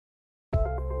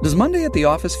Does Monday at the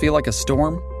office feel like a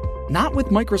storm? Not with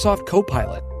Microsoft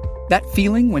Copilot. That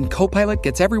feeling when Copilot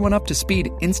gets everyone up to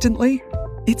speed instantly?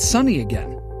 It's sunny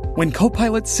again. When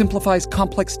Copilot simplifies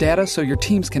complex data so your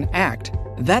teams can act,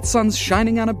 that sun's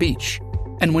shining on a beach.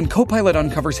 And when Copilot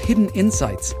uncovers hidden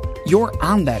insights, you're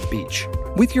on that beach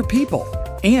with your people,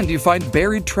 and you find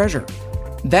buried treasure.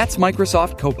 That's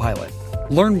Microsoft Copilot.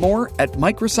 Learn more at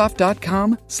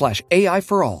Microsoft.com/AI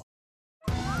for all.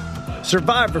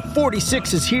 Survivor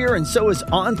 46 is here, and so is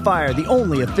On Fire, the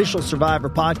only official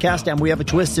Survivor podcast, and we have a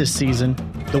twist this season.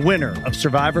 The winner of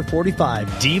Survivor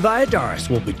 45, Dee Valladares,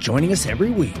 will be joining us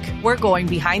every week. We're going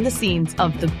behind the scenes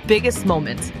of the biggest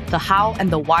moments, the how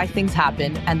and the why things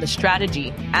happen, and the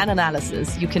strategy and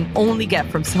analysis you can only get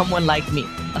from someone like me,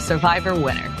 a Survivor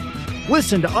winner.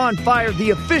 Listen to On Fire,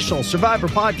 the official Survivor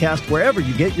podcast, wherever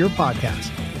you get your podcasts.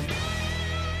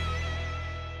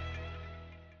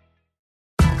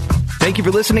 Thank you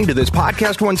for listening to this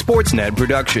Podcast One Sportsnet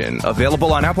production,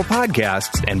 available on Apple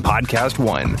Podcasts and Podcast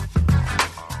One.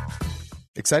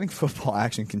 Exciting football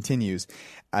action continues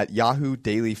at Yahoo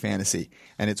Daily Fantasy,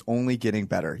 and it's only getting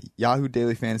better. Yahoo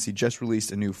Daily Fantasy just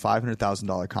released a new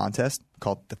 $500,000 contest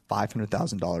called the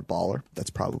 $500,000 Baller.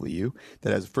 That's probably you.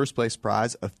 That has a first place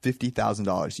prize of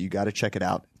 $50,000. You got to check it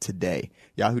out today.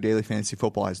 Yahoo Daily Fantasy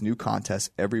Football has new contests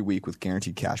every week with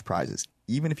guaranteed cash prizes.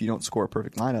 Even if you don't score a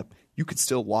perfect lineup, you could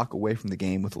still walk away from the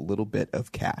game with a little bit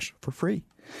of cash for free.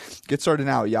 Get started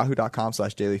now at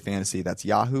yahoo.com/dailyfantasy. That's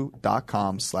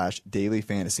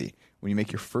yahoo.com/dailyfantasy. When you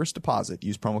make your first deposit,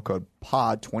 use promo code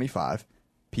POD25,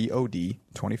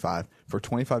 POD25, for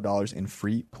 $25 in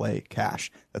free play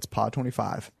cash. That's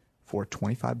POD25 for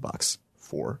 $25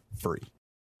 for free.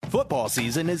 Football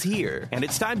season is here, and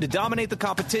it's time to dominate the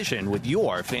competition with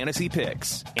your fantasy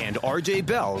picks. And RJ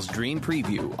Bell's Dream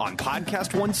Preview on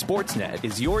Podcast One Sportsnet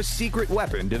is your secret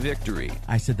weapon to victory.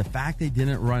 I said the fact they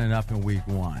didn't run it up in week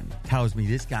one tells me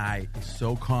this guy is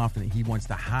so confident he wants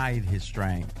to hide his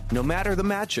strength. No matter the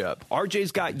matchup,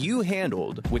 RJ's got you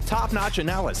handled with top-notch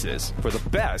analysis for the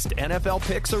best NFL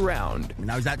picks around.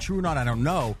 Now, is that true or not? I don't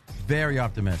know. Very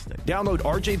optimistic. Download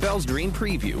RJ Bell's Dream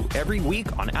Preview every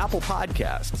week on Apple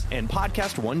Podcasts and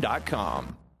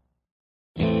PodcastOne.com.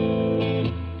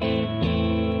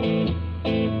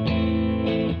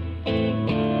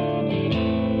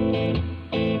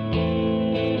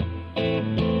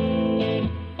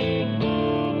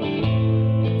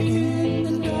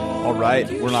 All right,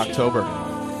 we're in October.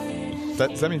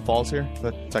 Does that mean fall's here? Is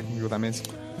that technically what that means?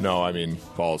 No, I mean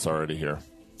fall's already here.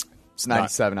 It's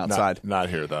 97 outside. Not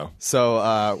here, though.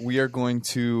 So we are going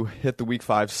to hit the Week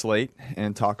 5 slate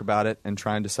and talk about it and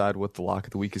try and decide what the lock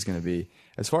of the week is going to be.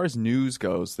 As far as news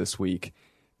goes this week,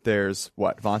 there's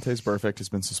Vontaze Burfict has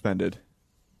been suspended.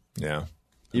 Yeah.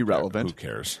 Irrelevant. Who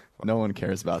cares? No one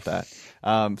cares about that.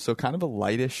 So kind of a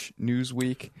lightish news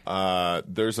week.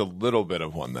 There's a little bit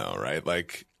of one, though, right?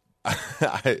 Like,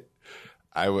 I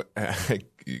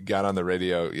got on the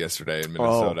radio yesterday in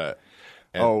Minnesota.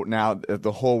 Now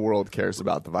the whole world cares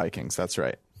about the Vikings. That's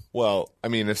right. Well, I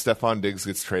mean, if Stephon Diggs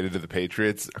gets traded to the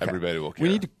Patriots, everybody will care. We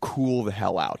need to cool the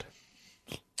hell out.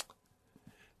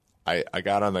 I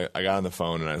got on the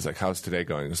phone and I was like, "How's today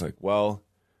going?" It's like, "Well,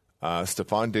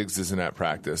 Stephon Diggs isn't at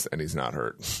practice and he's not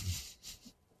hurt."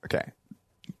 Okay,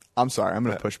 I'm sorry. I'm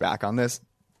going to push back on this.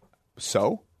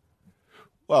 So,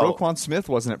 well, Roquan Smith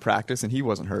wasn't at practice and he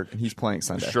wasn't hurt and he's playing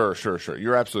Sunday. Sure.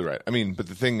 You're absolutely right. I mean, but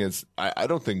the thing is, I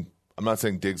don't think. I'm not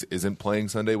saying Diggs isn't playing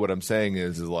Sunday. What I'm saying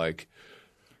is like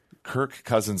Kirk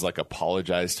Cousins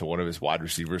apologized to one of his wide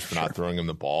receivers for not throwing him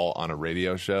the ball on a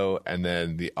radio show, and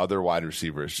then the other wide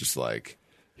receiver is just like,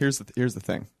 here's the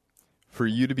thing. For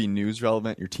you to be news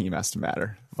relevant, your team has to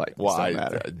matter. Don't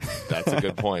matter. That's a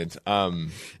good point.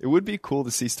 It would be cool to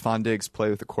see Stephon Diggs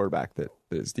play with a quarterback that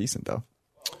is decent, though.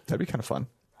 That'd be kind of fun.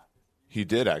 He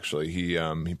did actually. He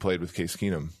played with Case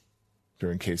Keenum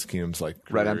during Case Keenum's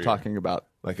right. I'm talking about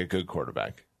a good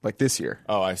quarterback, like this year.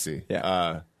 Oh, I see.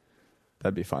 Yeah,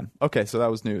 that'd be fun. Okay, so that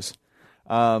was news.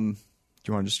 Do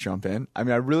you want to just jump in? I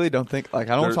mean, I really don't think I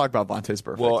don't want to talk about Vontaze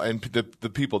Burfict. Well, and the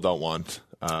people don't want.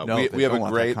 We have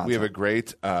a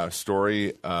great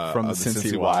story from the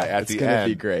Cincy Y at it's the gonna end.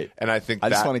 Be great, and I think I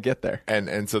just want to get there.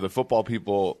 And so the football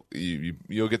people,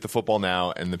 you'll get the football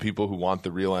now, and the people who want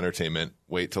the real entertainment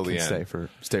wait till the end.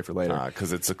 Stay for later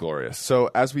because it's glorious. So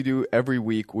as we do every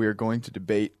week, we are going to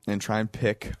debate and try and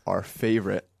pick our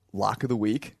favorite lock of the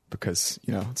week because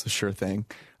it's a sure thing.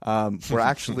 We're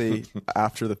actually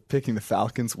after picking the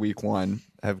Falcons week 1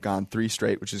 have gone 3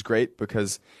 straight, which is great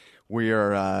because we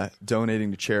are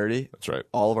donating to charity. That's right.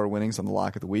 All of our winnings on the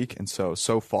lock of the week, and so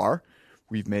far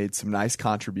we've made some nice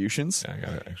contributions. Yeah, I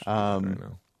got it. Actually,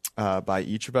 by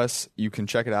each of us. You can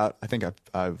check it out. I think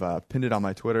I've pinned it on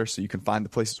my Twitter, so you can find the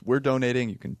places we're donating.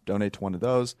 You can donate to one of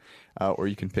those, or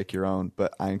you can pick your own.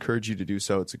 But I encourage you to do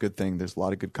so. It's a good thing. There's a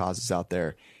lot of good causes out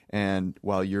there. And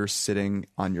while you're sitting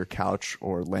on your couch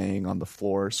or laying on the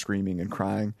floor screaming and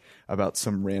crying about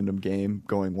some random game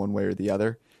going one way or the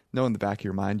other, know in the back of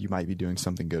your mind you might be doing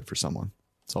something good for someone.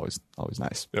 It's always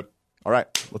nice. Yep. All right,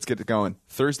 let's get it going.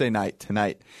 Thursday night,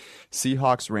 tonight,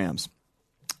 Seahawks-Rams.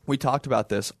 We talked about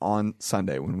this on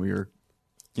Sunday when we were,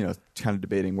 kind of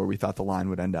debating where we thought the line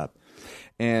would end up.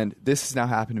 And this has now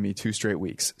happened to me 2 straight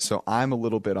weeks. So I'm a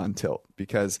little bit on tilt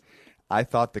because I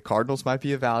thought the Cardinals might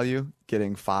be a value,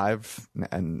 getting 5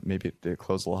 and maybe it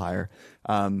closed a little higher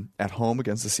at home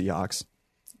against the Seahawks.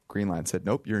 Greenline said,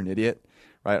 nope, you're an idiot.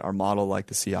 Right? Our model liked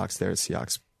the Seahawks there.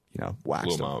 Seahawks,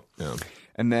 waxed them out. Yeah.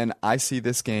 And then I see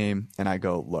this game and I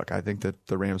go, look, I think that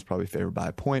the Rams probably favored by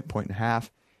a point and a half.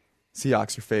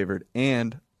 Seahawks are favored,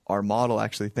 and our model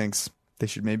actually thinks they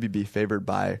should maybe be favored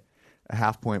by a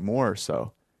half point more or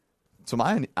so. So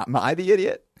am I the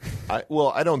idiot? I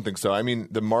don't think so. I mean,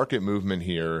 the market movement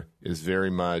here is very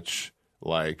much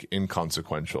like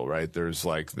inconsequential, right? There's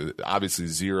obviously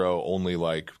 0,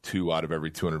 only 2 out of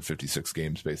every 256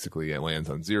 games basically it lands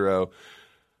on 0.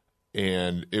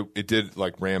 And it did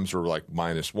Rams were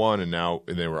 -1 and now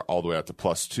they were all the way out to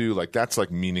 +2. That's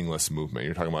meaningless movement.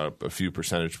 You're talking about a few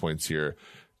percentage points here.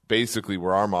 Basically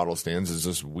where our model stands is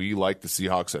just we like the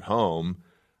Seahawks at home,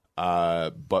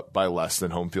 but by less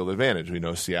than home field advantage. We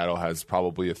know Seattle has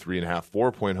probably a 3.5,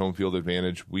 4 point home field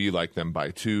advantage. We like them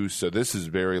by 2. So this is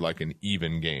very an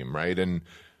even game, right? And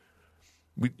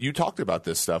you talked about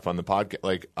this stuff on the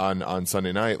podcast, on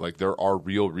Sunday night. There are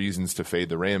real reasons to fade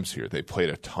the Rams here. They played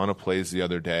a ton of plays the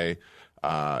other day.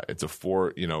 It's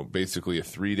basically a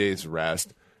 3 days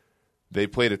rest. They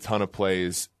played a ton of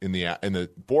plays in the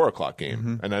 4:00 game,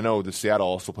 Mm-hmm. and I know the Seattle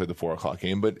also played the 4:00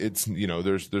 game, but it's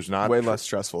there's not way less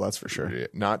stressful, that's for sure.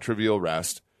 Not trivial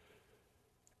rest.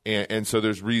 And so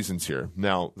there's reasons here.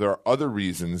 Now, there are other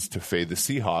reasons to fade the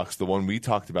Seahawks, the one we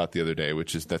talked about the other day,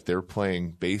 which is that they're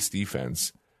playing base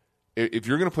defense. If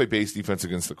you're going to play base defense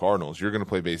against the Cardinals, you're going to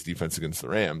play base defense against the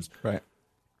Rams. Right.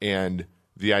 And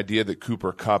the idea that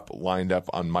Cooper Kupp lined up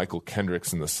on Michael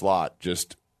Kendricks in the slot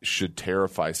just should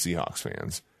terrify Seahawks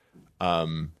fans.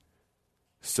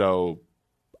 So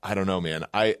I don't know, man.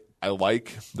 I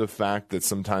like the fact that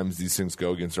sometimes these things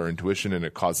go against our intuition and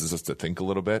it causes us to think a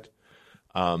little bit.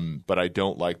 But I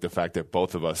don't like the fact that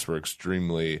both of us were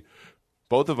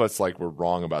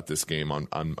wrong about this game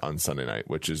on Sunday night,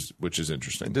 which is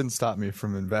interesting. It didn't stop me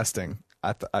from investing.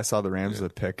 I saw the Rams as a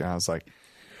pick, and I was like,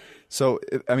 so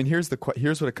I mean, here's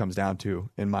what it comes down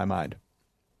to in my mind.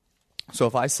 So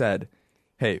if I said,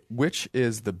 hey, which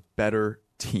is the better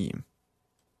team?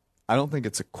 I don't think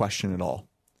it's a question at all.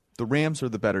 The Rams are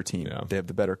the better team. Yeah. They have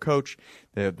the better coach.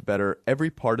 They have the better every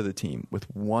part of the team,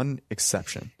 with one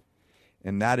exception.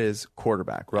 And that is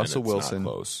quarterback. Russell Wilson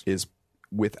is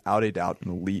without a doubt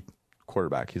an elite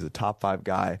quarterback. He's a top 5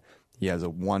 guy. He has a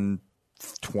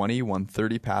 120,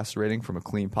 130 pass rating from a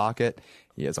clean pocket.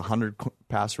 He has 100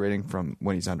 pass rating from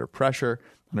when he's under pressure,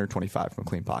 125 from a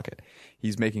clean pocket.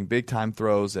 He's making big-time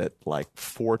throws at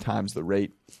 4 times the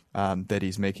rate that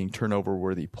he's making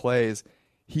turnover-worthy plays.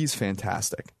 He's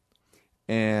fantastic.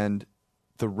 And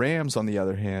the Rams, on the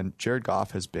other hand, Jared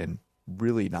Goff has been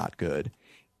really not good.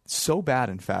 So bad,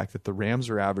 in fact, that the Rams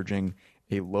are averaging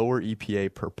a lower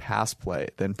EPA per pass play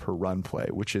than per run play,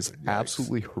 which is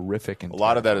absolutely horrific. A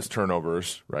lot of that is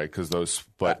turnovers, right? Because those,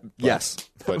 yes,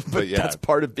 but yeah, that's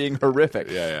part of being horrific.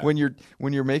 Yeah. When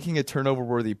you're making a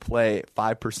turnover-worthy play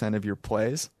 5% of your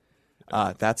plays,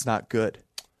 that's not good.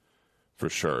 For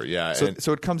sure, yeah.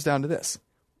 So it comes down to this: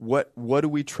 what do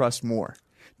we trust more?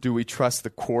 Do we trust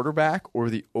the quarterback or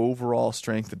the overall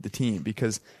strength of the team?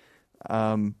 Because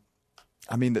the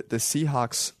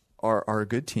Seahawks are a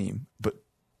good team, but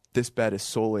this bet is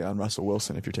solely on Russell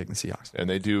Wilson if you're taking the Seahawks. And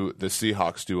the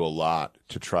Seahawks do a lot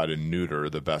to try to neuter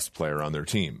the best player on their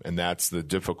team, and that's the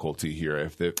difficulty here.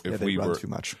 If we run were too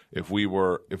much, if we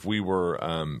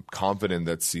were confident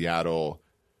that Seattle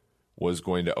was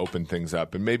going to open things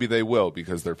up, and maybe they will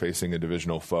because they're facing a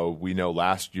divisional foe. We know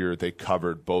last year they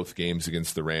covered both games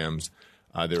against the Rams.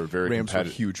 They were very Rams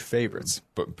competitive, were huge favorites,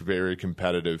 but very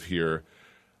competitive here.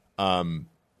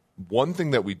 One thing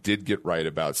that we did get right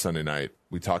about Sunday night,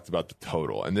 we talked about the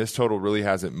total, and this total really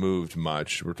hasn't moved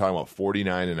much. We're talking about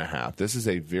 49.5. This is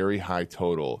a very high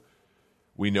total.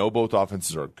 We know both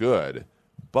offenses are good,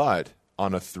 but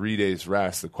on a 3 days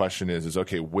rest, the question is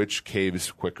okay, which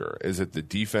caves quicker? Is it the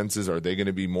defenses? Are they going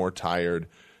to be more tired?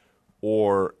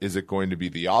 Or is it going to be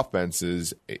the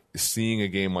offenses seeing a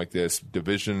game like this?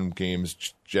 Division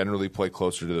games generally play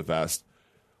closer to the vest.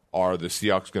 Are the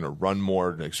Seahawks going to run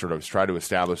more to sort of try to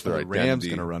establish their identity? The Rams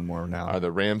going to run more now. Are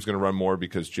the Rams going to run more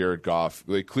because Jared Goff?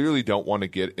 They clearly don't want to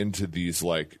get into these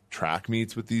like track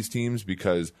meets with these teams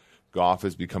because Goff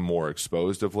has become more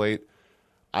exposed of late.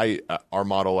 Our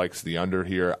model likes the under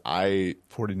here.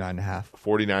 49.5.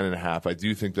 49.5. I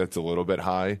do think that's a little bit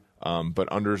high, but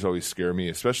unders always scare me,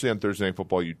 especially on Thursday Night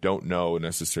Football. You don't know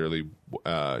necessarily,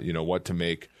 what to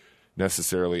make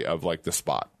necessarily of like the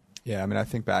spot. Yeah, I mean, I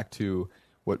think back to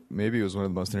what maybe was one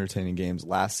of the most entertaining games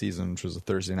last season, which was a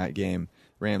Thursday night game,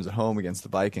 Rams at home against the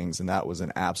Vikings, and that was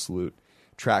an absolute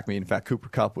track meet. In fact, Cooper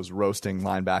Kupp was roasting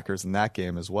linebackers in that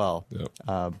game as well.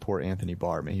 Yep. Poor Anthony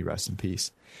Barr, may he rest in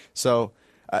peace. So,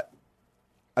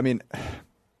 I mean,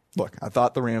 look, I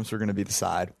thought the Rams were going to be the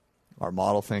side. Our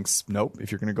model thinks, nope,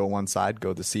 if you're going to go one side,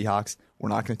 go the Seahawks. We're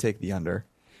not going to take the under.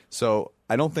 So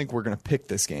I don't think we're going to pick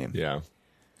this game. Yeah.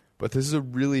 But this is a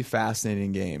really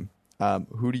fascinating game.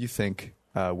 Who do you think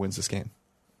wins this game?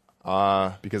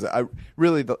 Because the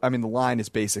line is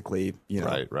basically,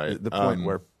 right. The point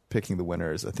where picking the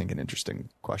winner is, I think, an interesting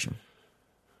question.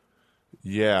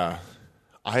 Yeah.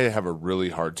 I have a really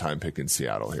hard time picking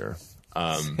Seattle here.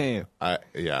 Same.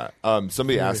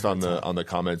 Somebody asked on the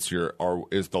comments here,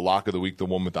 is the lock of the week the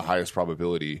one with the highest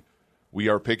probability? We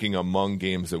are picking among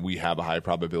games that we have a high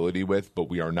probability with, but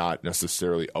we are not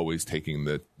necessarily always taking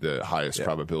the highest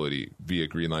probability via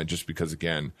green line, just because,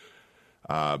 again,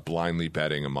 blindly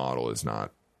betting a model is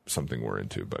not something we're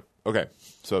into. But okay,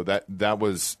 so that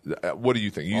was. What do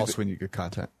you think? Also, when you get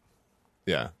content.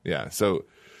 Yeah. So,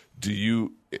 do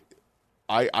you?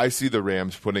 I see the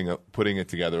Rams putting it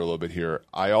together a little bit here.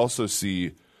 I also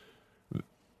see,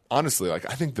 honestly, like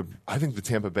I think the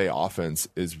Tampa Bay offense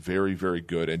is very, very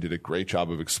good and did a great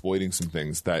job of exploiting some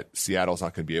things that Seattle's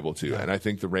not going to be able to. Yeah. And I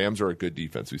think the Rams are a good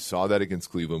defense. We saw that against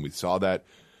Cleveland. We saw that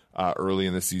early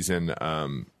in the season.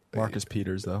 Marcus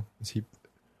Peters, though, is he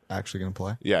actually going to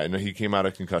play? Yeah, no, he came out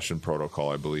of concussion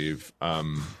protocol, I believe.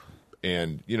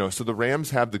 And so the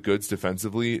Rams have the goods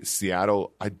defensively.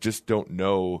 Seattle, I just don't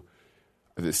know.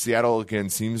 Seattle, again,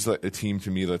 seems like a team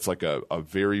to me that's like a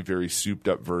very, very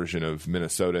souped-up version of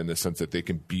Minnesota in the sense that they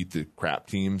can beat the crap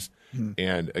teams. Mm-hmm.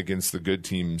 And against the good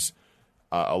teams,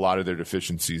 a lot of their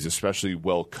deficiencies, especially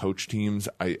well-coached teams,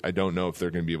 I don't know if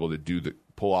they're going to be able to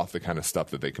pull off the kind of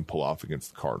stuff that they can pull off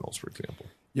against the Cardinals, for example.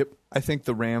 Yep. I think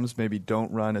the Rams maybe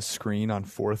don't run a screen on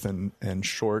 4th and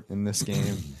short in this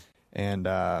game. And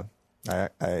I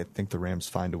think the Rams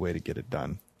find a way to get it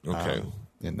done. Okay.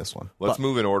 In this one. Let's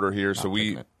move in order here. So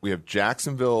we have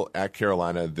Jacksonville at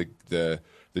Carolina. The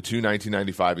two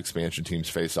 1995 expansion teams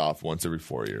face off once every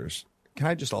 4 years. Can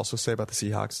I just also say about the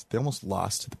Seahawks, they almost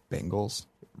lost to the Bengals.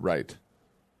 Right.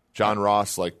 John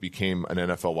Ross became an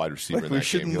NFL wide receiver in that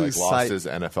game. He lost his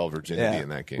NFL virginity in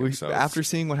that game. After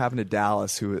seeing what happened to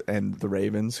Dallas and the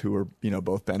Ravens, who were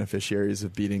both beneficiaries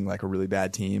of beating like a really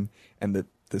bad team, and the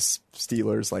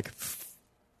Steelers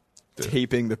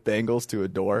taping the Bengals to a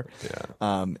door.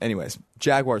 Yeah. Anyways,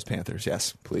 Jaguars, Panthers.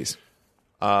 Yes, please.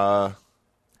 So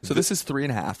this is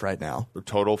 3.5 right now.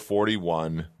 Total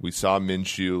 41. We saw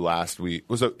Minshew last week.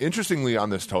 Interestingly on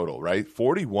this total, right?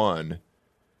 41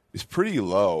 is pretty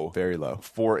low. Very low.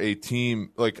 For a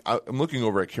team. Like, I'm looking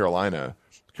over at Carolina.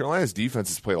 Carolina's defense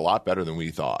has played a lot better than we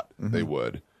thought they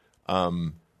would.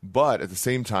 But at the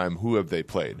same time, who have they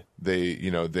played? They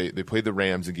played the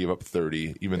Rams and gave up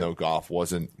 30, even though Goff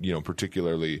wasn't,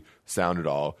 particularly sound at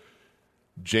all.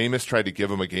 Jameis tried to give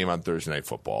them a game on Thursday Night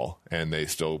Football, and they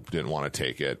still didn't want to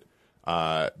take it.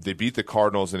 They beat the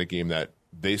Cardinals in a game that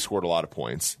they scored a lot of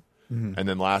points. Mm-hmm. And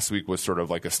then last week was sort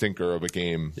of like a stinker of a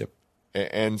game. Yep.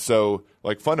 And so,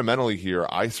 like, fundamentally here,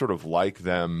 I sort of like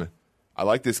them. I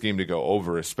like this game to go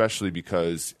over, especially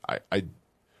because I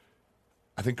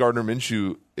think Gardner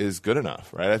Minshew is good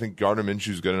enough, right? I think Gardner Minshew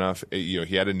is good enough. He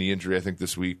had a knee injury, I think,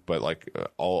 this week, but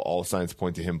all signs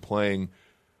point to him playing.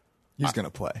 He's going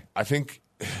to play. I think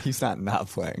he's not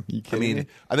playing. You kidding me?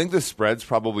 I think the spread's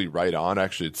probably right on.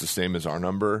 Actually, it's the same as our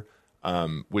number,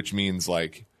 which means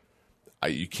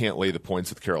you can't lay the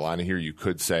points with Carolina here. You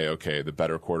could say, okay, the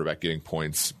better quarterback getting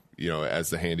points, as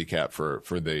the handicap for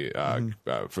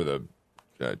the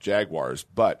Jaguars,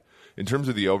 but. In terms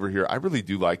of the over here, I really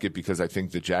do like it because I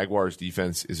think the Jaguars'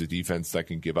 defense is a defense that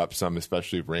can give up some,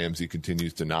 especially if Ramsey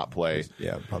continues to not play.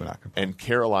 Yeah, probably not. And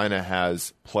Carolina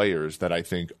has players that I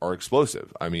think are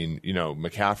explosive. I mean,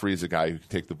 McCaffrey is a guy who can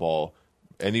take the ball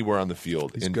anywhere on the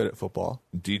field. He's good at football.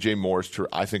 DJ Moore's,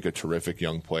 I think, a terrific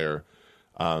young player.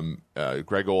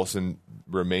 Greg Olsen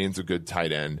remains a good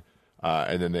tight end.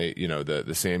 And then they,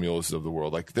 the Samuels of the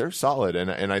world, like they're solid.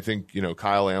 And I think,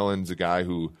 Kyle Allen's a guy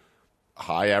who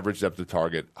high average depth of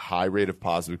target, high rate of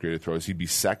positive graded throws. He'd be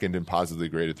second in positively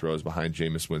graded throws behind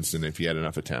Jameis Winston if he had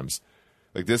enough attempts.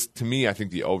 Like this, to me, I think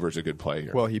the over is a good play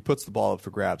here. Well, he puts the ball up for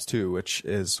grabs too, which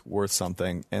is worth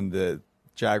something. And the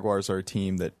Jaguars are a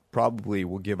team that probably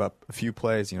will give up a few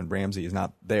plays. Ramsey is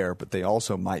not there, but they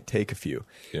also might take a few.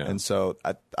 Yeah. And so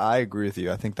I agree with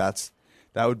you. I think that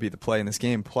would be the play in this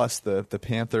game. Plus the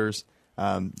Panthers,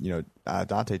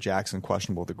 Dante Jackson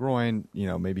questionable with the groin.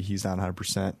 Maybe he's not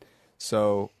 100%.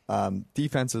 So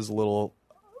defense is a little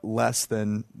less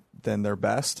than their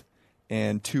best,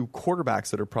 and two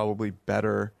quarterbacks that are probably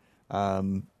better,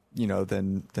 than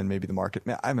maybe the market.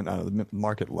 I don't know. The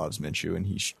market loves Minshew, and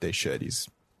they should. He's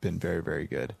been very, very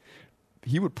good.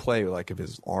 He would play like if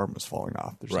his arm was falling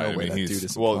off. There's no way that dude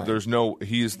is playing.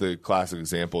 He's the classic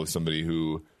example of somebody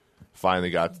who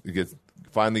finally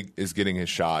is getting his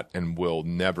shot and will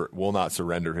not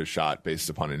surrender his shot based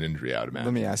upon an injury, I would imagine.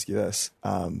 Let me ask you this.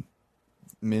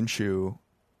 Minshew,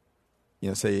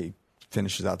 say he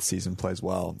finishes out the season, plays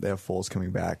well. They have Foles coming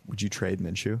back. Would you trade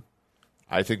Minshew?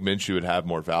 I think Minshew would have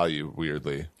more value,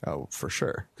 weirdly. Oh, for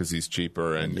sure. Because he's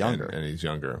cheaper and younger. And he's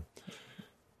younger.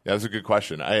 Yeah, that's a good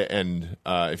question.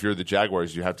 If you're the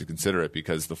Jaguars, you have to consider it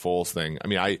because the Foles thing. I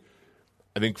mean, I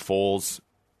think Foles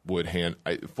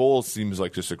Foles seems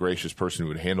like just a gracious person who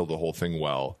would handle the whole thing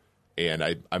well. And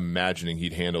I'm imagining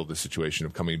he'd handle the situation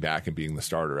of coming back and being the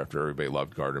starter after everybody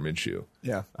loved Gardner Minshew.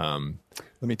 Yeah.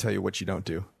 Let me tell you what you don't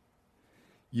do.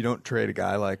 You don't trade a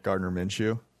guy like Gardner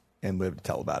Minshew and live to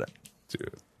tell about it.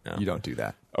 Dude, yeah. You don't do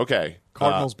that. Okay.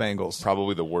 Cardinals, Bengals.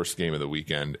 Probably the worst game of the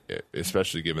weekend,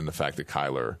 especially given the fact that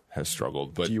Kyler has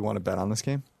struggled. But do you want to bet on this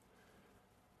game?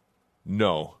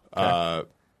 No. Okay.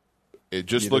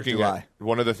 Looking at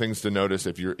one of the things to notice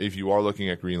if you are looking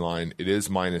at Green Line, it is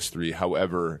 -3.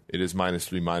 However, it is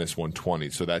 -3 -120,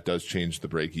 so that does change the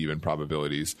break even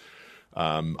probabilities.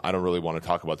 I don't really want to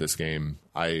talk about this game.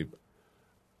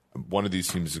 One of these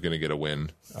teams is going to get a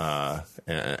win,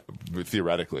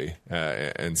 theoretically,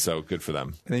 and so good for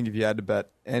them. I think if you had to bet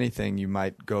anything, you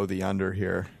might go the under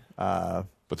here. But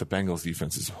the Bengals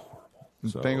defense is horrible.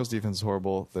 The Bengals defense is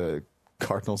horrible. The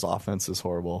Cardinals offense is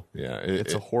horrible. Yeah,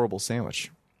 it's a horrible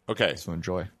sandwich. Okay, so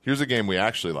enjoy. Here's a game we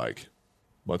actually like.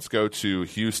 Let's go to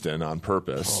Houston on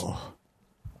purpose.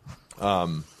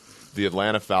 The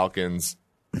Atlanta Falcons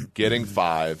getting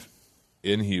 5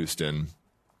 in Houston.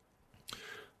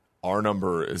 Our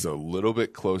number is a little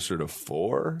bit closer to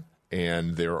 4,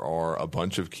 and there are a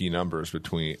bunch of key numbers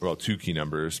two key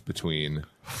numbers between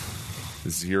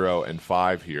 0 and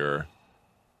 5 here.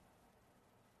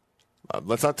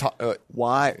 Let's not talk.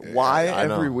 Why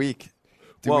every week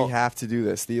do we have to do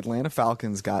this? The Atlanta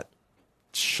Falcons got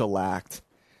shellacked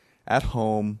at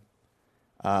home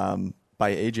by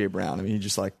A.J. Brown. I mean, he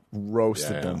just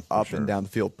roasted them up and down the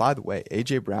field. By the way,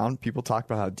 A.J. Brown, people talk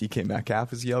about how DK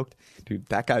Metcalf is yoked. Dude,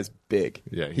 that guy's big.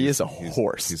 Yeah, he is a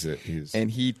horse. And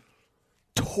he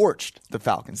torched the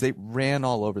Falcons. They ran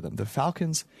all over them. The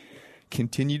Falcons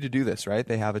continue to do this, right?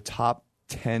 They have a top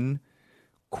 10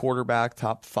 quarterback,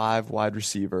 top 5 wide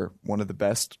receiver, one of the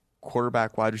best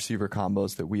quarterback wide receiver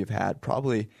combos that we have had,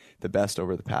 probably the best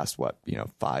over the past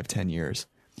 5-10 years.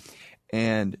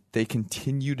 And they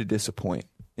continue to disappoint.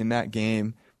 In that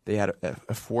game, they had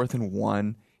a 4th and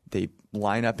 1. They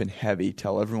line up in heavy,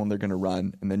 tell everyone they're going to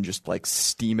run, and then just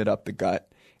steam it up the gut.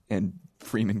 And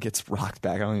Freeman gets rocked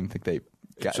back. I don't even think they got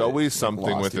it. It's always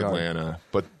something with Atlanta,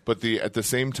 but at the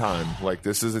same time,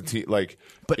 this is a team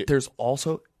But there's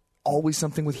also always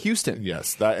something with Houston.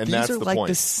 Yes, that's the point. These are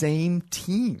the same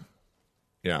team.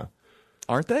 Yeah,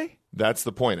 aren't they? That's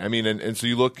the point. I mean, and so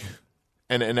you look.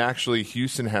 And actually,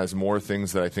 Houston has more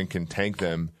things that I think can tank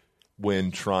them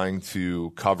when trying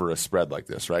to cover a spread like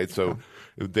this, right? So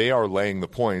they are laying the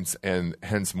points, and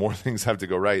hence more things have to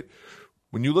go right.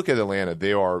 When you look at Atlanta,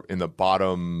 they are in the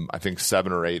bottom, I think,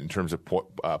 7 or 8 in terms of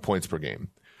points per game.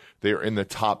 They are in the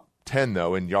top 10,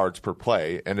 though, in yards per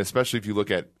play, and especially if you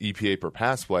look at EPA per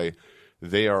pass play,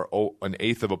 they are an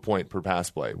 1/8 of a point per pass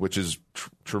play, which is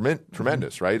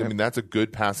tremendous, right? Yep. I mean, that's a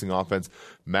good passing offense.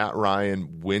 Matt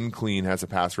Ryan, when clean, has a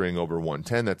pass rating over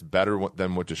 110. That's better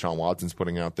than what Deshaun Watson's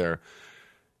putting out there.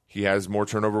 He has more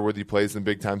turnover worthy plays than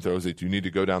big-time throws. They do need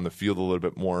to go down the field a little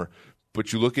bit more.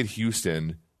 But you look at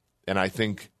Houston, and I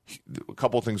think a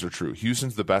couple of things are true.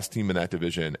 Houston's the best team in that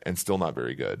division and still not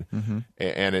very good. Mm-hmm.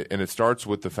 And it starts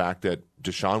with the fact that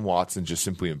Deshaun Watson just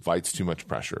simply invites too much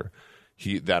pressure.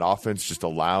 That offense just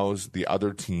allows the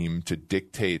other team to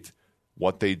dictate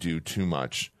what they do too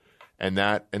much, and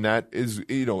that is,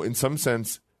 in some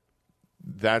sense,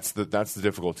 that's the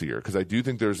difficulty here, because I do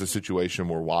think there's a situation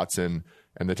where Watson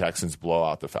and the Texans blow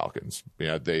out the Falcons.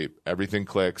 Everything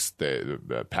clicks.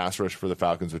 The pass rush for the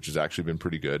Falcons, which has actually been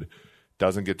pretty good,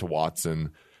 doesn't get to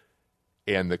Watson,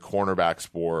 and the cornerbacks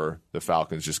for the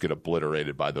Falcons just get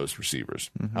obliterated by those receivers.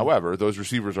 Mm-hmm. However, those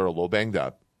receivers are a little banged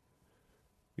up.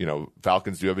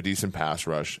 Falcons do have a decent pass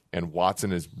rush, and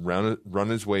Watson has run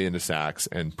his way into sacks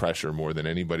and pressure more than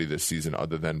anybody this season,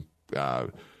 other than I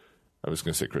was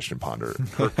going to say Christian Ponder,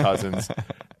 Kirk Cousins,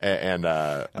 and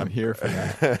I'm here for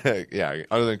that. Yeah,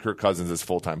 other than Kirk Cousins as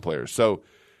full-time players. So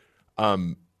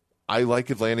I like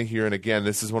Atlanta here, and again,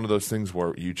 this is one of those things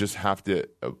where you just have to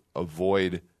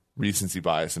avoid recency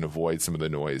bias and avoid some of the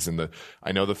noise. And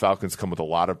I know the Falcons come with a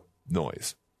lot of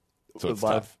noise, so it's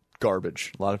lot tough. Of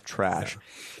garbage, a lot of trash.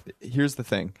 Yeah. Here's the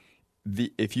thing: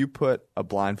 if you put a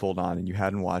blindfold on and you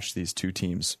hadn't watched these two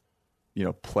teams,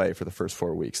 play for the first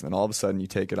 4 weeks, and then all of a sudden you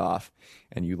take it off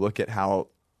and you look at how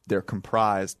they're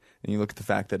comprised, and you look at the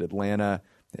fact that Atlanta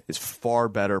is far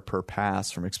better per pass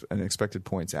from an expected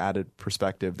points added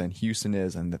perspective than Houston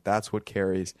is, and that's what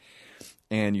carries.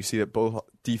 And you see that both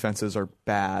defenses are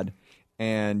bad,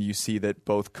 and you see that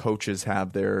both coaches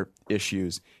have their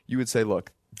issues. You would say,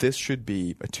 look, this should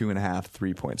be a 2.5,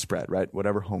 3-point spread, right?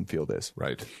 Whatever home field is.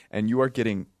 Right. And you are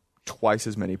getting twice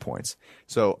as many points.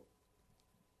 So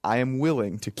I am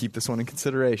willing to keep this one in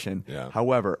consideration. Yeah.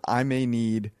 However, I may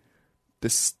need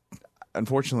this.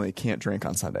 Unfortunately, can't drink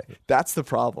on Sunday. That's the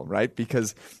problem, right?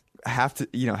 Because I have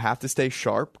to stay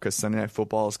sharp because Sunday Night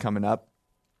Football is coming up.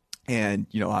 And,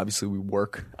 obviously we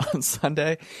work on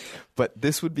Sunday. But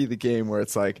this would be the game where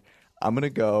it's like, I'm going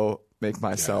to go make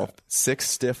myself 6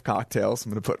 stiff cocktails.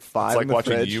 I'm going to put 5 in the fridge. It's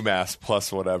like watching UMass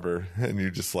plus whatever, and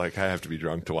you're just like, I have to be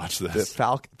drunk to watch this.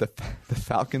 The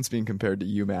Falcons being compared to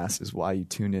UMass is why you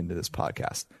tune into this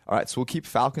podcast. All right, so we'll keep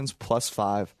Falcons plus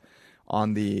 5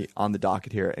 on the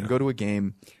docket here and go to a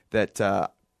game that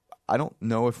I don't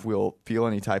know if we'll feel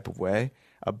any type of way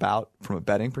about from a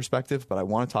betting perspective, but I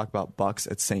want to talk about Bucks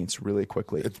at Saints really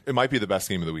quickly. It might be the best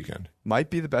game of the weekend.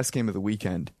 Might be the best game of the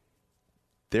weekend.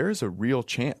 There is a real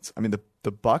chance. I mean,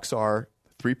 the Bucks are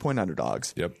 3-point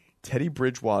underdogs. Yep. Teddy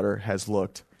Bridgewater has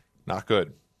looked not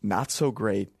good, not so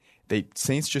great.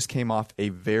 Saints just came off a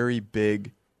very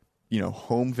big,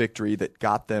 home victory that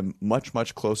got them much,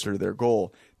 much closer to their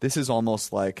goal. This is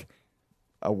almost like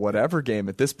a whatever game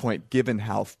at this point, given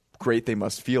how great they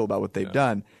must feel about what they've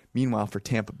done. Meanwhile, for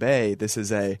Tampa Bay, this is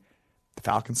the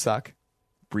Falcons suck.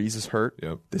 Breeze is hurt.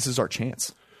 Yep. This is our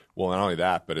chance. Well, not only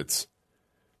that, but it's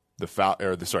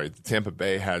Tampa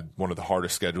Bay had one of the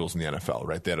hardest schedules in the NFL,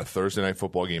 right? They had a Thursday night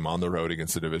football game on the road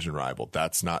against a division rival.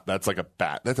 That's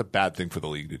a bad thing for the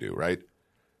league to do, right?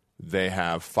 They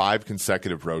have 5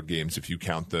 consecutive road games if you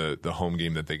count the home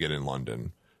game that they get in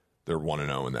London. They're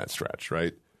 1-0 in that stretch,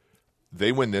 right?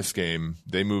 They win this game,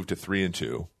 they move to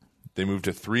 3-2. They move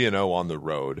to 3-0 on the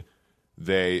road.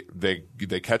 They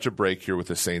catch a break here with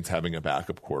the Saints having a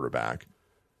backup quarterback.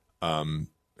 I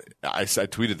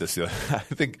tweeted this. I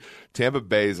think Tampa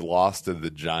Bay's loss to the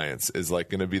Giants is like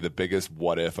going to be the biggest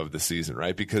what if of the season,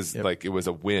 right? Because it was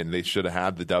a win. They should have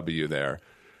had the W there.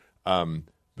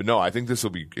 But no, I think this will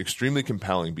be extremely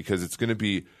compelling because it's going to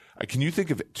be. Can you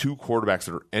think of 2 quarterbacks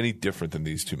that are any different than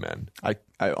these 2 men? I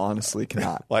honestly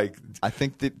cannot. I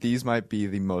think that these might be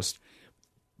the most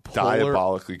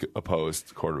diabolically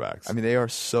opposed quarterbacks. I mean, they are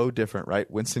so different, right?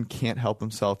 Winston can't help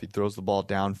himself. He throws the ball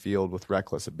downfield with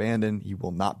reckless abandon. He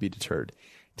will not be deterred.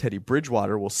 Teddy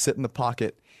Bridgewater will sit in the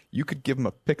pocket. You could give him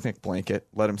a picnic blanket,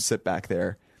 let him sit back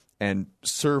there, and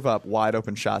serve up wide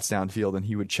open shots downfield, and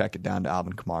he would check it down to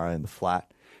Alvin Kamara in the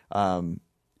flat.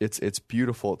 It's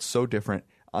beautiful. It's so different.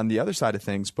 On the other side of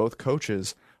things, both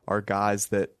coaches are guys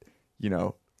that,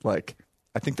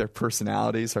 I think their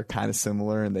personalities are kind of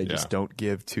similar, and they just don't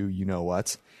give to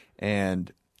you-know-whats. And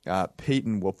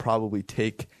Peyton will probably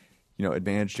take,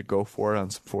 advantage to go for it on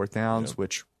some 4th downs,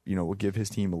 which, will give his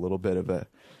team a little bit of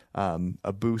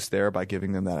a boost there by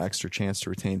giving them that extra chance to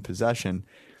retain possession.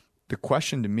 The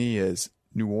question to me is,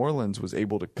 New Orleans was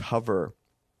able to cover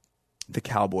the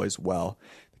Cowboys well.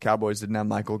 The Cowboys didn't have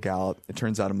Michael Gallup. It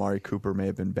turns out Amari Cooper may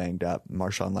have been banged up.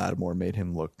 Marshawn Lattimore made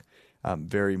him look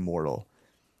very mortal.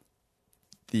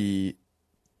 The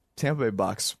Tampa Bay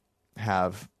Bucks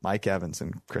have Mike Evans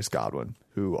and Chris Godwin,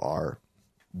 who are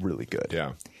really good.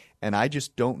 Yeah. And I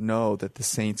just don't know that the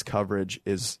Saints coverage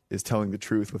is telling the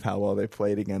truth with how well they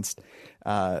played against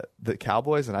the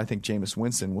Cowboys, and I think Jameis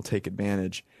Winston will take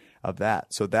advantage of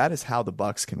that. So that is how the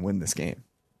Bucks can win this game.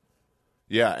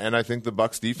 Yeah, and I think the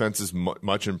Bucks defense is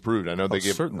much improved. I know they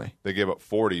gave up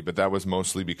 40, but that was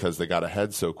mostly because they got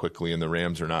ahead so quickly, and the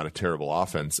Rams are not a terrible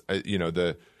offense.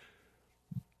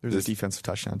 There's a defensive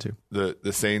touchdown too.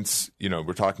 The Saints,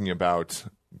 we're talking about,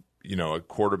 a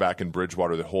quarterback in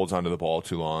Bridgewater that holds onto the ball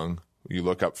too long. You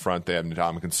look up front, they have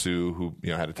Ndamukong Suh, who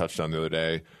had a touchdown the other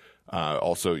day.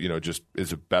 Also, just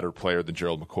is a better player than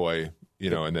Gerald McCoy.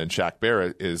 And then Shaq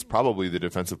Barrett is probably the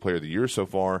defensive player of the year so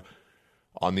far.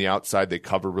 On the outside, they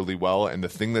cover really well. And the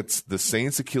thing that's the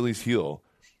Saints' Achilles heel,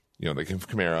 they have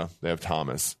Kamara, they have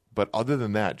Thomas. But other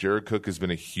than that, Jared Cook has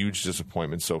been a huge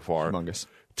disappointment so far. Humongous.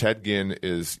 Ted Ginn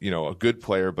is, a good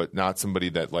player, but not somebody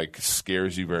that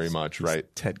scares you very much, right?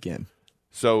 Ted Ginn.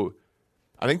 So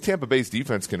I think Tampa Bay's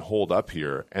defense can hold up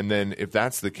here. And then if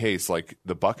that's the case,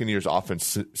 the Buccaneers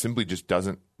offense simply just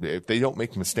doesn't, if they don't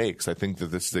make mistakes, I think that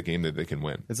this is a game that they can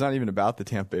win. It's not even about the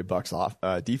Tampa Bay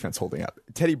Bucs defense holding up.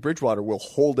 Teddy Bridgewater will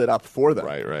hold it up for them.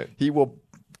 Right. He will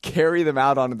carry them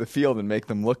out onto the field and make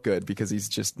them look good because he's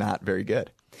just not very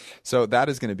good. So that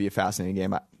is going to be a fascinating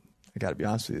game. I got to be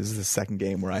honest with you. This is the second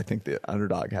game where I think the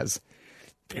underdog has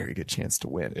a very good chance to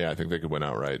win. Yeah, I think they could win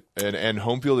outright. And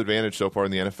home field advantage so far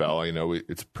in the NFL, I know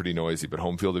it's pretty noisy, but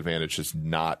home field advantage is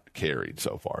not carried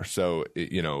so far. So,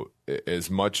 as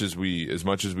much as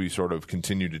we sort of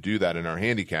continue to do that in our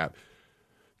handicap,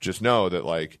 just know that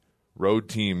road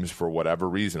teams, for whatever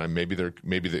reason, maybe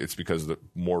it's because of the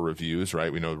more reviews,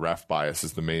 right? We know ref bias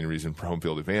is the main reason for home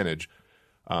field advantage.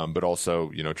 But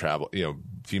also, travel.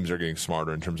 Teams are getting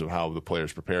smarter in terms of how the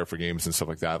players prepare for games and stuff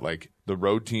like that. The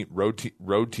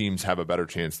road teams have a better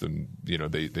chance than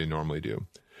they normally do.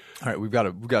 All right, we've got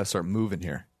to start moving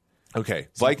here. Okay,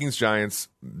 Vikings Giants.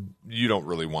 You don't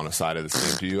really want a side of this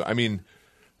game, do you? I mean,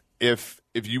 if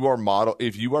you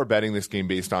are betting this game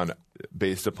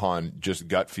based upon just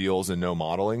gut feels and no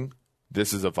modeling,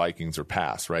 this is a Vikings or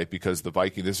pass, right? Because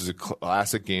this is a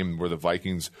classic game where the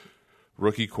Vikings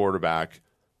rookie quarterback.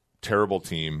 Terrible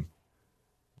team.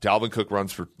 Dalvin Cook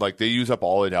runs for they use up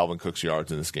all of Dalvin Cook's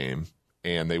yards in this game,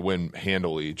 and they win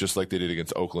handily, just like they did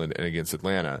against Oakland and against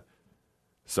Atlanta.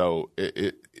 So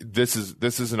this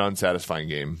is an unsatisfying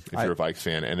game if you're a Vikes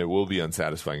fan, and it will be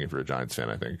unsatisfying if you're a Giants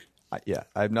fan, I think. I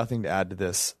have nothing to add to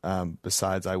this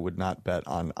besides I would not bet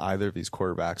on either of these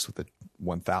quarterbacks with a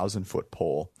 1,000-foot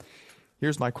pole.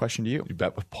 Here's my question to you. You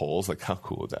bet with poles? How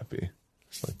cool would that be?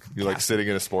 You're sitting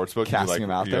in a sports book, casting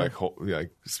them out there. You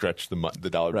stretch the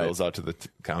dollar bills out to the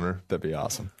counter. That'd be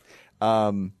awesome.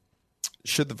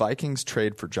 Should the Vikings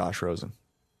trade for Josh Rosen?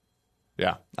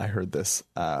 Yeah, I heard this.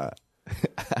 I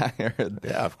heard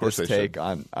of course this they take should.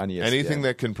 on ESPN. Anything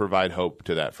that can provide hope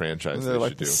to that franchise, they're they like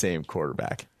should the do. same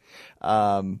quarterback.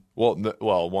 One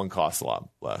costs a lot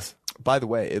less. By the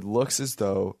way, it looks as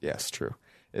though true.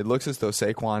 It looks as though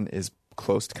Saquon is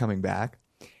close to coming back,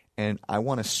 and I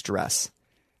want to stress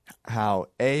how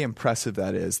impressive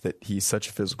that is that he's such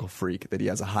a physical freak that he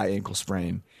has a high ankle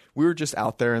sprain. We were just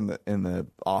out there in the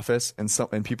office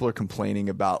and people are complaining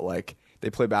about they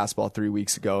played basketball 3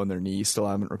 weeks ago and their knees still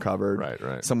haven't recovered.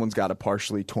 Right. Someone's got a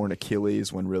partially torn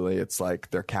Achilles when really it's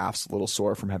their calf's a little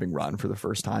sore from having run for the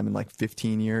first time in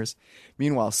 15 years.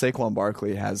 Meanwhile, Saquon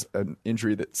Barkley has an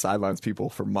injury that sidelines people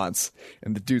for months,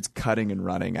 and the dude's cutting and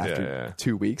running after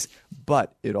 2 weeks.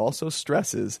 But it also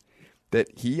stresses that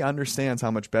he understands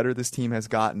how much better this team has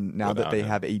gotten now that they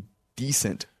have a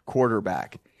decent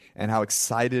quarterback and how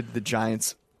excited the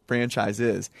Giants franchise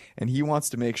is. And he wants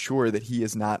to make sure that he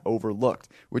is not overlooked,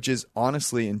 which is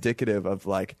honestly indicative of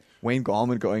Wayne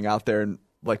Gallman going out there and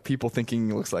people thinking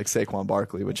he looks like Saquon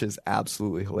Barkley, which is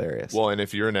absolutely hilarious. Well, and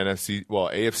if you're an AFC,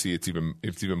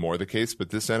 it's even more the case,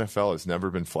 but this NFL has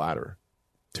never been flatter.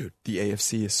 Dude, the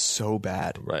AFC is so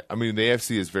bad. Right. I mean, the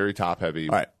AFC is very top heavy.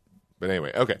 All right. But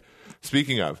anyway, okay.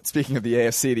 Speaking of the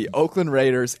AFC, the Oakland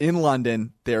Raiders in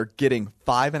London, they're getting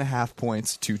 5.5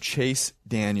 points to Chase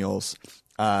Daniels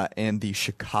and the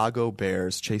Chicago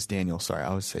Bears. Chase Daniel,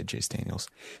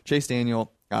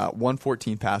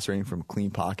 114 pass rating from a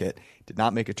clean pocket. Did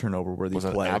not make a turnover worthy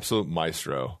play. Was an absolute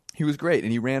maestro. He was great,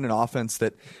 and he ran an offense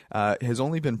that has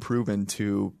only been proven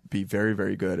to be very,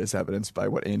 very good, as evidenced by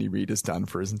what Andy Reid has done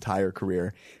for his entire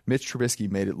career. Mitch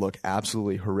Trubisky made it look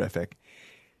absolutely horrific.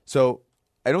 So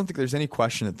I don't think there's any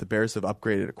question that the Bears have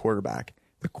upgraded a quarterback.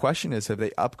 The question is, have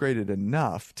they upgraded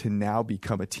enough to now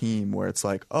become a team where it's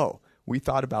we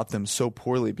thought about them so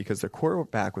poorly because their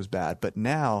quarterback was bad, but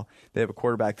now they have a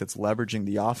quarterback that's leveraging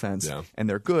the offense and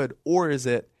they're good? Or is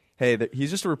it, hey,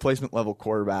 he's just a replacement level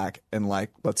quarterback and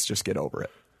let's just get over it?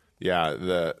 Yeah,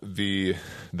 the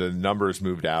numbers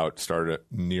moved out, started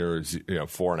near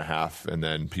 4.5, and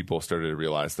then people started to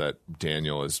realize that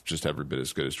Daniel is just every bit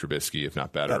as good as Trubisky, if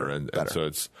not better. And so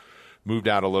it's moved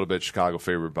out a little bit. Chicago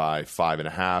favored by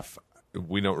 5.5.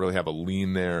 We don't really have a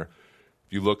lean there.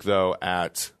 If you look though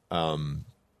at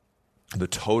the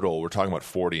total, we're talking about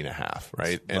 40.5,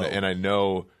 right? Low. And I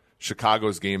know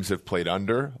Chicago's games have played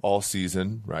under all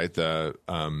season, right? The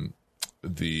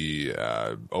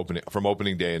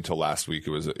opening day until last week,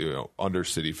 it was under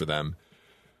City for them.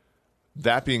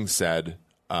 That being said,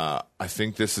 I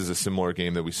think this is a similar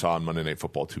game that we saw on Monday Night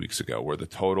Football 2 weeks ago, where the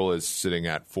total is sitting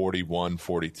at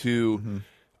 41-42.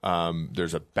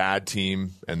 There's a bad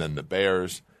team, and then the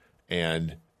Bears,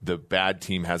 and the bad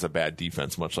team has a bad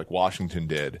defense, much like Washington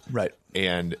did. Right.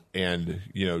 And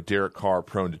Derek Carr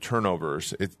prone to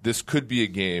turnovers. This could be a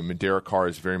game, and Derek Carr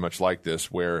is very much like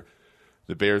this, where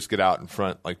the Bears get out in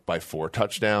front like by 4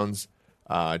 touchdowns.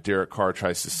 Derek Carr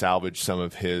tries to salvage some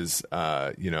of his,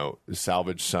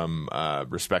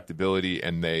 respectability,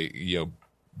 and they,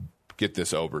 get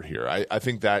this over here. I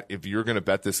think that if you're going to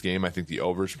bet this game, I think the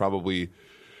over is probably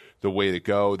the way to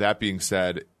go. That being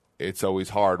said, it's always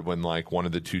hard when like one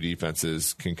of the two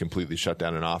defenses can completely shut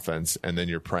down an offense, and then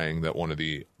you're praying that one of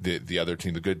the other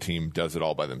team, the good team, does it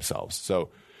all by themselves. So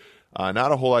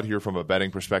not a whole lot here from a betting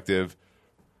perspective.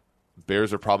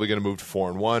 Bears are probably going to move to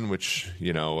 4-1, which,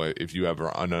 if you have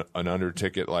an under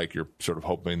ticket, like you're sort of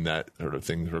hoping that sort of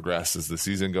things regress as the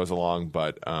season goes along.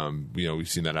 But, we've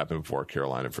seen that happen before,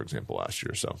 Carolina, for example, last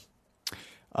year. So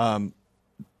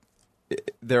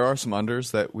there are some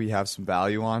unders that we have some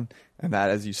value on, and that,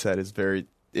 as you said, is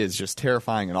just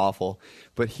terrifying and awful.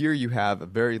 But here you have a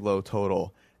very low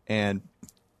total, and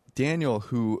Daniel,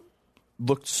 who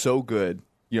looked so good,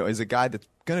 is a guy that's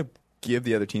going to give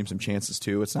the other team some chances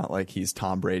too. It's not like he's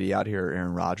Tom Brady out here or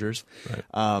Aaron Rodgers.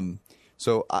 Right.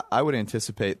 So I would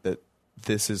anticipate that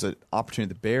this is an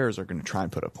opportunity the Bears are going to try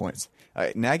and put up points.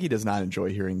 Nagy does not enjoy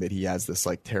hearing that he has this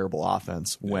like terrible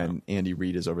offense when Andy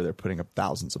Reid is over there putting up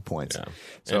thousands of points. Yeah.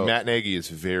 So, and Matt Nagy is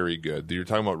very good. You're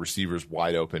talking about receivers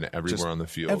wide open everywhere on the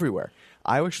field. Everywhere.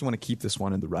 I actually want to keep this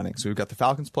one in the running. So we've got the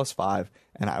Falcons +5,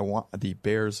 and I want the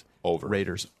Bears over.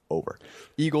 Raiders over.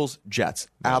 Eagles, Jets,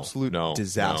 absolute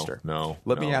disaster.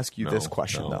 Let me ask you this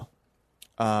question, though.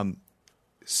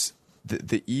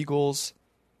 The Eagles,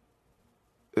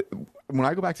 when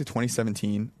I go back to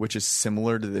 2017, which is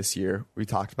similar to this year, we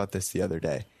talked about this the other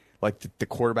day. Like the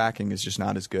quarterbacking is just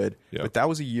not as good. Yep. But that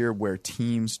was a year where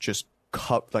teams just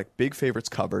like big favorites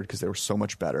covered because they were so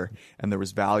much better, and there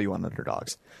was value on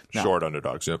underdogs. Now, Short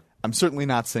underdogs, yep. I'm certainly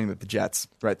not saying that the Jets,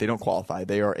 right, they don't qualify.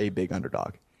 They are a big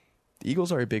underdog. The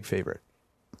Eagles are a big favorite.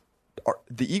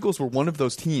 The Eagles were one of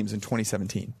those teams in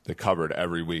 2017. They covered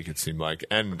every week, it seemed like.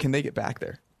 And can they get back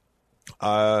there?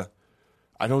 I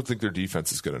don't think their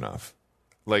defense is good enough.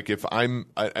 Like if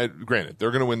granted,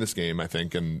 they're going to win this game, I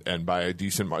think, and by a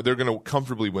decent margin. They're going to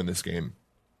comfortably win this game.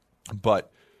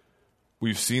 But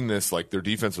we've seen this, like their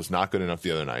defense was not good enough the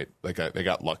other night. Like they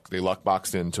got luck. They luck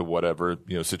boxed into whatever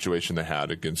situation they had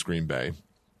against Green Bay.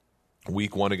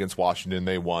 Week 1 against Washington,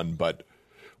 they won, but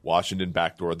Washington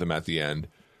backdoored them at the end.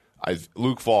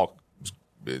 Luke Falk,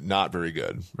 not very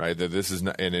good, right? This is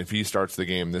not, and if he starts the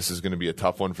game, this is going to be a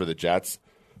tough one for the Jets.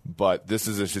 But this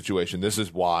is a situation. This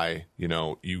is why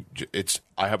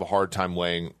I have a hard time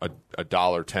laying a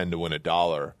 $1.10 to win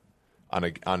 $1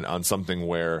 on something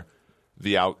where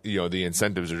the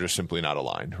incentives are just simply not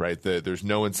aligned, right? There's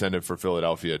no incentive for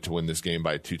Philadelphia to win this game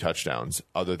by 2 touchdowns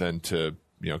other than to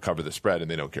cover the spread, and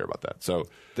they don't care about that. So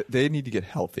they need to get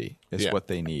healthy is what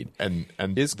they need. And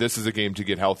this is a game to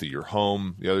get healthy. You're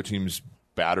home. The other team's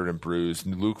battered and bruised.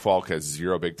 Luke Falk has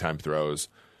 0 big-time throws.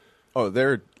 Oh,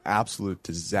 they're absolute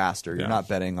disaster. You're Yeah. not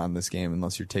betting on this game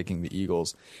unless you're taking the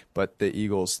Eagles. But the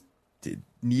Eagles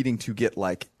needing to get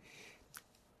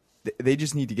they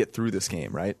just need to get through this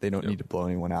game, right? They don't need to blow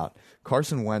anyone out.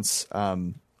 Carson Wentz,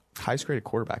 highest graded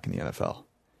quarterback in the NFL.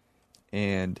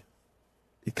 And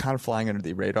it's kind of flying under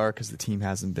the radar because the team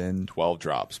hasn't been 12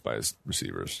 drops by his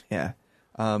receivers. Yeah.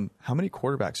 How many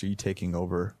quarterbacks are you taking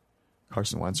over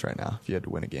Carson Wentz right now if you had to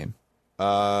win a game?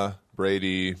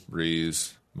 Brady,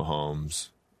 Breeze, Mahomes,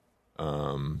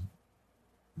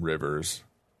 Rivers.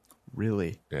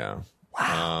 Really? Yeah.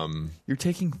 Wow. You're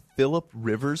taking Phillip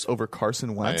Rivers over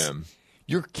Carson Wentz? I am.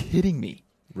 You're kidding me.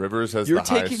 Rivers has You're the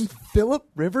highest. taking Phillip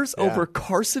Rivers over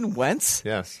Carson Wentz?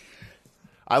 Yes.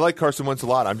 I like Carson Wentz a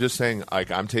lot. I'm just saying,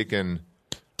 I'm taking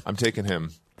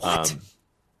him. What?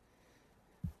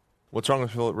 What's wrong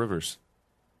with Phillip Rivers?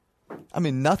 I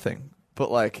mean, nothing. But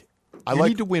you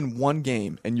need to win one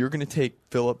game, and you're going to take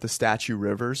Phillip the Statue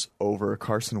Rivers over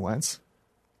Carson Wentz?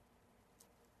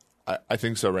 I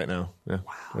think so right now. Yeah.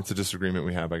 Wow. That's a disagreement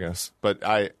we have, I guess. But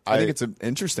I think it's an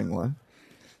interesting one.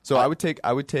 So I would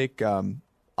take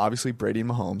obviously Brady and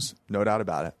Mahomes, no doubt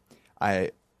about it.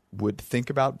 I would think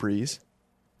about Breeze.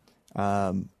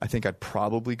 I think I'd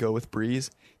probably go with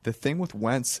Breeze. The thing with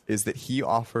Wentz is that he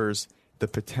offers the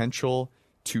potential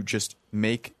to just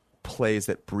make plays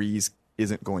that Breeze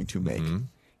isn't going to make.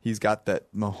 He's got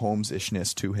that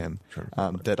Mahomes-ishness to him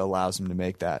that allows him to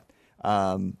make that.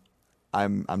 I'm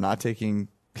not taking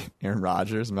Aaron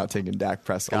Rodgers. I'm not taking Dak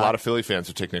Prescott. A lot of Philly fans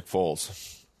would take Nick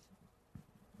Foles.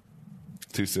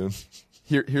 Too soon.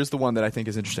 Here's the one that I think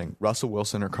is interesting: Russell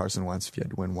Wilson or Carson Wentz. If you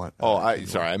had to win one.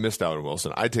 I missed out on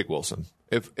Wilson. I'd take Wilson.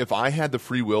 If I had the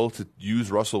free will to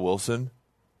use Russell Wilson,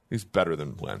 he's better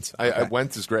than Wentz.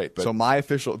 Wentz is great. But so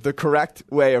the correct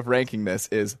way of ranking this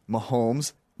is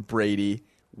Mahomes, Brady,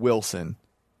 Wilson,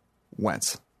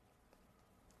 Wentz.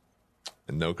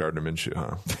 And no Gardner Minshew,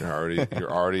 huh?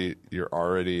 You're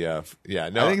already. Yeah,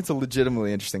 no. I think it's a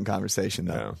legitimately interesting conversation,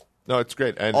 though. Yeah. No, it's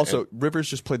great. And Rivers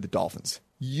just played the Dolphins.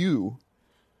 You,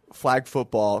 flag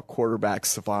football quarterback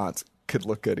savant, could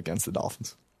look good against the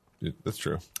Dolphins. Yeah, that's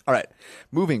true. All right,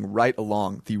 moving right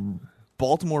along, the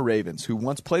Baltimore Ravens, who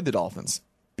once played the Dolphins,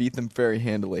 beat them very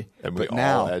handily, and we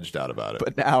all edged out about it.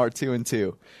 But now are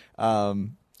 2-2.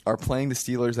 Are playing the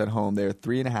Steelers at home. They're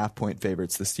 3.5-point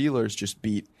favorites. The Steelers just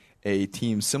beat a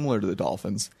team similar to the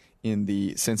Dolphins in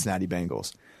the Cincinnati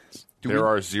Bengals. There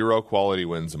are 0 quality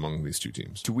wins among these two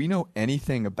teams. Do we know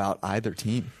anything about either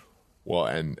team? Well,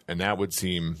 and that would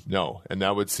seem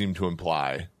to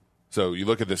imply. So you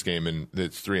look at this game and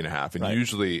it's 3.5, and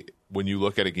usually when you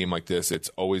look at a game like this, it's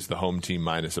always the home team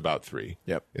minus about 3.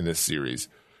 Yep. In this series.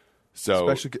 So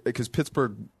especially because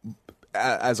Pittsburgh,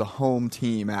 as a home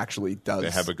team, actually does. They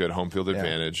have a good home field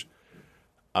advantage.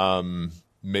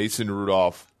 Mason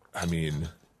Rudolph. I mean,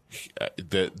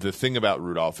 the thing about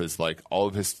Rudolph is like all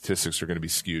of his statistics are going to be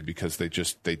skewed because they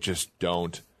just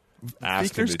don't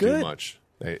ask him to do much.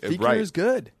 Fichtner is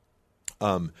good.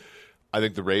 I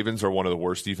think the Ravens are one of the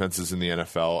worst defenses in the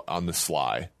NFL on the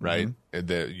sly, right? Mm-hmm.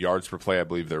 The yards per play, I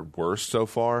believe they're worst so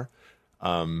far.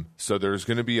 So there's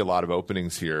going to be a lot of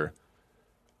openings here.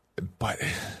 But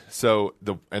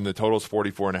the total's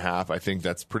 44.5. I think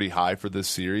that's pretty high for this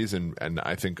series, and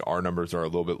I think our numbers are a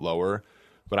little bit lower.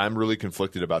 But I'm really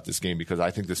conflicted about this game because I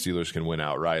think the Steelers can win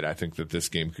outright. I think that this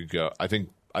game could go. I think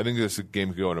this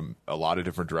game could go in a lot of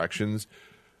different directions.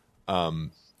 I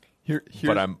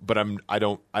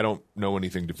don't know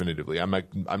anything definitively.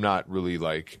 I'm not really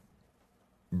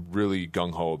really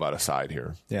gung ho about a side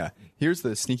here. Yeah. Here's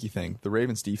the sneaky thing: the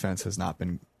Ravens' defense has not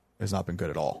been good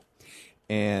at all,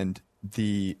 and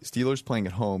the Steelers playing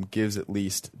at home gives at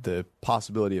least the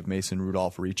possibility of Mason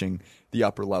Rudolph reaching the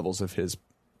upper levels of his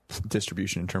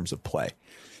distribution in terms of play.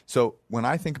 So when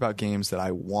I think about games that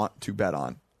I want to bet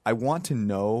on, I want to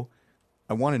know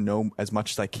as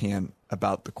much as I can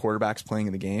about the quarterbacks playing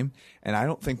in the game, and I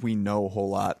don't think we know a whole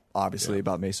lot, obviously,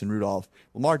 about Mason Rudolph.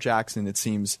 Lamar Jackson, it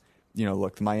seems,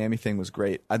 look, the Miami thing was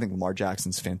great. I think Lamar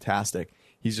Jackson's fantastic.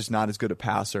 He's just not as good a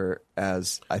passer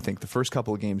as I think the first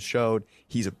couple of games showed.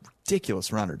 He's a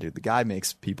ridiculous runner, dude. The guy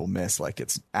makes people miss like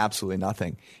it's absolutely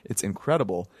nothing. It's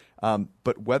incredible.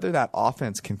 But whether that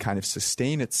offense can kind of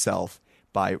sustain itself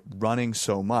by running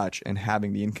so much and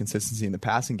having the inconsistency in the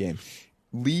passing game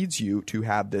leads you to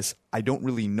have this I don't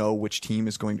really know which team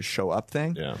is going to show up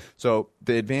thing. Yeah. So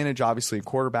the advantage, obviously,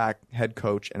 quarterback, head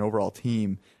coach, and overall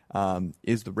team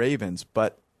is the Ravens,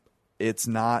 but it's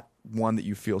not one that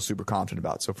you feel super confident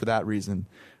about. So for that reason,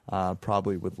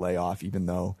 probably would lay off, even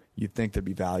though you'd think there'd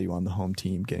be value on the home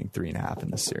team getting 3.5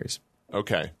 in this series.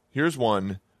 Okay. Here's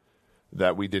one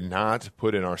that we did not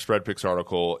put in our spread picks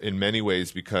article in many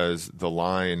ways because the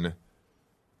line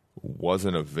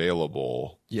wasn't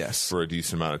available for a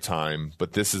decent amount of time.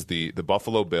 But this is the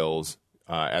Buffalo Bills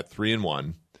at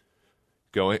 3-1.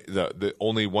 The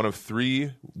only one of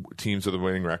 3 teams with a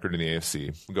winning record in the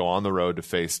AFC go on the road to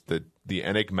face the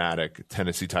enigmatic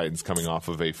Tennessee Titans coming off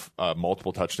of a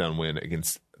multiple touchdown win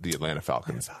against the Atlanta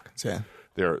Falcons. Yeah.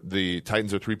 The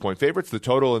Titans are 3-point favorites. The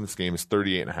total in this game is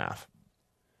 38.5.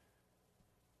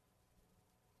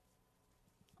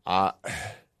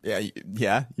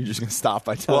 Yeah. You're just gonna stop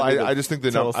by telling. Well, I just think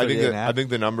I think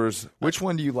the numbers. Which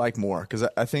one do you like more? Because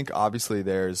I think obviously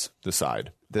there's the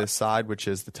side, which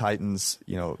is the Titans.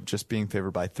 Just being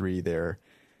favored by 3. The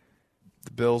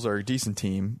Bills are a decent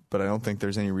team, but I don't think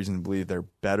there's any reason to believe they're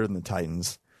better than the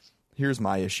Titans. Here's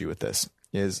my issue with this: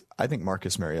 is I think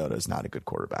Marcus Mariota is not a good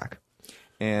quarterback,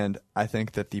 and I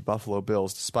think that the Buffalo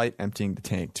Bills, despite emptying the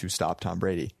tank to stop Tom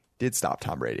Brady, did stop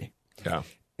Tom Brady. Yeah,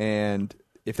 and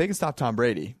if they can stop Tom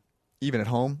Brady, even at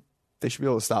home, they should be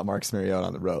able to stop Marcus Mariota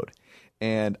on the road.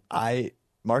 And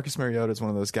Marcus Mariota is one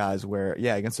of those guys where,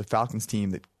 against a Falcons team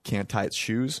that can't tie its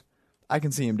shoes, I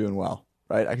can see him doing well,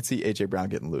 right? I can see A.J. Brown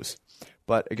getting loose.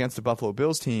 But against the Buffalo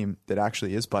Bills team that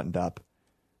actually is buttoned up,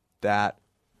 that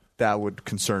would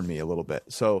concern me a little bit.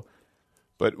 So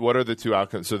But what are the two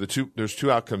outcomes? So there's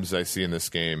two outcomes I see in this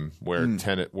game where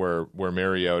where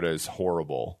Mariota is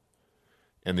horrible,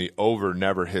 and the over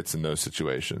never hits in those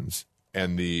situations.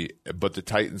 But the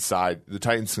Titans side, the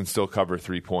Titans can still cover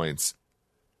 3 points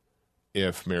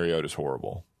if Mariota is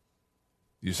horrible.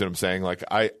 You see what I'm saying? Like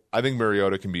I think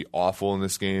Mariota can be awful in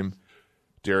this game.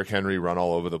 Derrick Henry run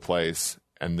all over the place,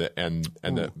 and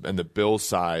the Bills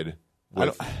side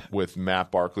with Matt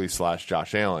Barkley /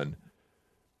 Josh Allen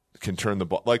can turn the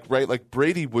ball like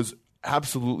Brady was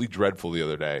absolutely dreadful the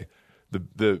other day.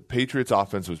 The Patriots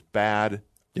offense was bad.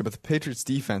 Yeah, but the Patriots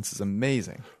defense is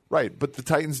amazing. Right, but the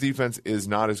Titans defense is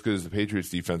not as good as the Patriots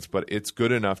defense, but it's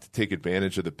good enough to take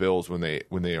advantage of the Bills when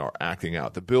they are acting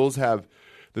out. The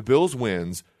Bills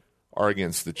wins are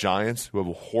against the Giants, who have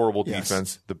a horrible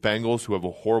defense, the Bengals, who have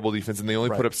a horrible defense, and they only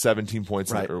put up 17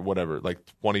 points or whatever, like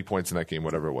 20 points in that game,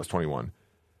 whatever it was, 21.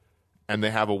 And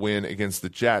they have a win against the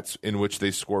Jets in which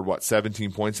they scored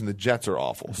 17 points, and the Jets are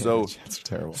awful. So the Jets are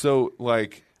terrible. So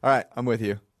like, all right, I'm with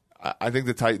you. I think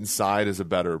the Titans side is a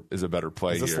better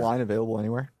play here. Is this line available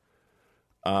anywhere?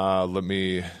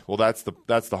 Well, that's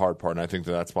the hard part, and I think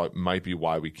that's might be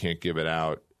why we can't give it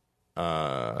out.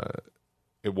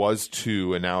 It was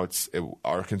 2, and now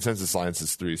our consensus line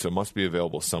is 3, so it must be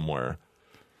available somewhere.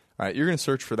 All right, you're going to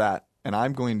search for that, and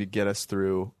I'm going to get us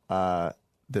through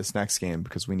this next game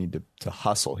because we need to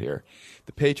hustle here.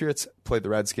 The Patriots played the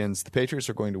Redskins. The Patriots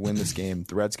are going to win this game.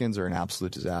 The Redskins are an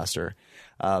absolute disaster.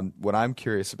 What I'm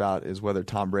curious about is whether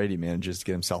Tom Brady manages to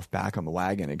get himself back on the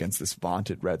wagon against this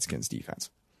vaunted Redskins defense.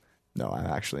 No, I'm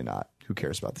actually not. Who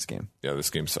cares about this game? Yeah, this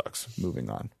game sucks. Moving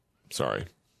on. Sorry.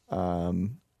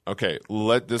 Okay, I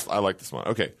like this one.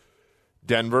 Okay,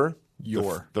 Denver,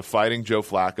 the Fighting Joe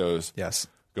Flacco's, yes,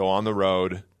 go on the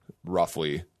road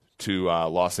roughly to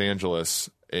Los Angeles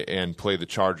and play the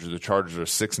Chargers. The Chargers are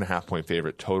 6.5 point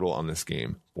favorite total on this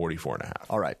game, 44.5.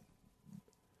 All right.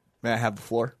 May I have the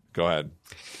floor? Go ahead.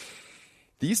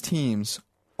 These teams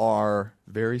are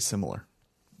very similar.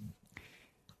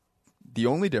 The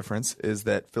only difference is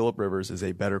that Phillip Rivers is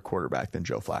a better quarterback than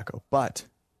Joe Flacco, but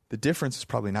the difference is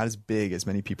probably not as big as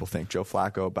many people think. Joe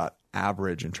Flacco about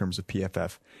average in terms of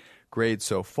PFF grade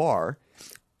so far,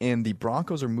 and the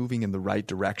Broncos are moving in the right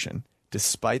direction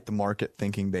despite the market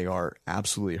thinking they are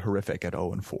absolutely horrific at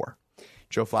 0-4.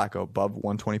 Joe Flacco above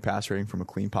 120 pass rating from a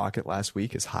clean pocket last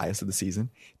week, his highest of the season.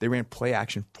 They ran play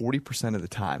action 40% of the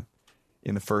time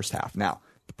in the first half. Now,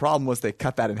 the problem was they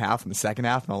cut that in half in the second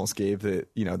half and almost gave they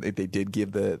did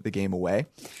give the game away.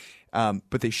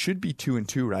 But they should be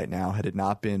 2-2 right now had it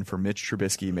not been for Mitch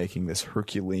Trubisky making this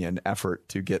Herculean effort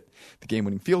to get the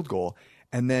game-winning field goal.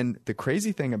 And then the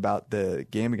crazy thing about the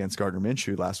game against Gardner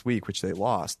Minshew last week, which they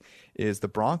lost, is the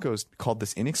Broncos called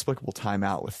this inexplicable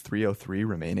timeout with 3:03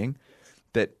 remaining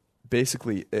that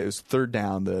basically it was third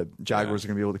down. The Jaguars are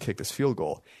going to be able to kick this field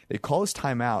goal. They call this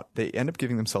timeout. They end up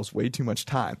giving themselves way too much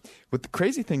time. But the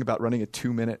crazy thing about running a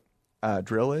 2-minute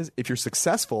drill is if you're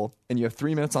successful and you have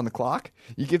 3 minutes on the clock,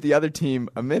 you give the other team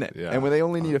a minute. Yeah. And when they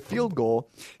only need a field goal,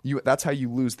 that's how you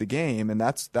lose the game, and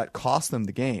that costs them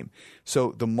the game.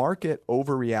 So the market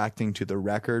overreacting to the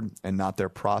record and not their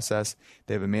process.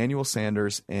 They have Emmanuel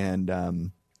Sanders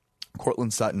and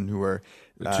Cortland Sutton, who are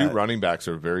the two running backs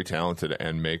are very talented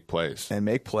and make plays.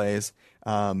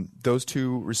 Those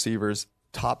two receivers,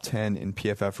 top 10 in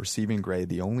PFF receiving grade,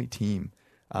 the only team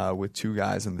with two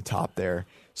guys in the top there.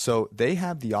 So they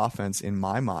have the offense, in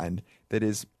my mind, that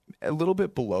is a little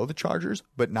bit below the Chargers,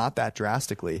 but not that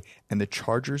drastically. And the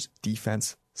Chargers'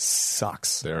 defense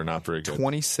sucks. They're not very good.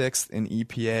 26th in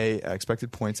EPA,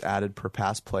 expected points added per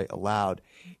pass play allowed.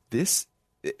 This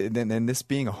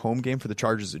being a home game for the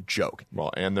Chargers is a joke.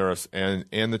 Well, and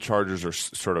the Chargers are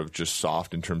sort of just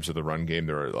soft in terms of the run game.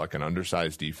 They're like an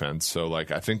undersized defense. So I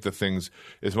think the things,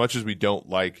 as much as we don't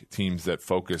like teams that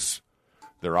focus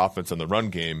their offense on the run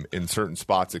game, in certain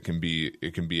spots it can be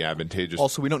advantageous.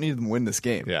 Also, we don't need them to win this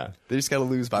game. Yeah, they just got to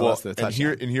lose by less than a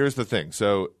touchdown. And here's the thing.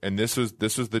 So, and this was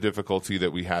the difficulty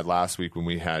that we had last week when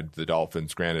we had the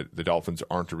Dolphins. Granted, the Dolphins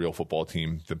aren't a real football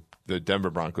team. The Denver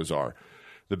Broncos are.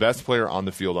 The best player on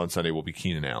the field on Sunday will be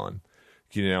Keenan Allen.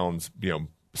 Keenan Allen's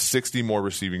 60 more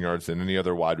receiving yards than any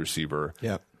other wide receiver.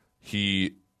 Yep.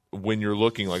 When you're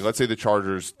looking, let's say the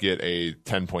Chargers get a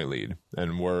 10-point lead,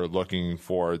 and we're looking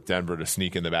for Denver to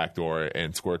sneak in the back door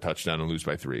and score a touchdown and lose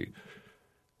by 3.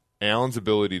 Allen's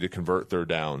ability to convert third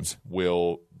downs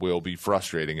will be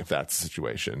frustrating if that's the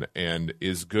situation. And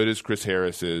as good as Chris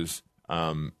Harris is,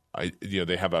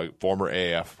 they have a former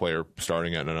AAF player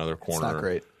starting at another corner. It's not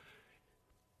great.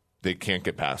 They can't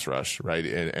get pass rush, right?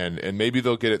 And maybe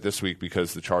they'll get it this week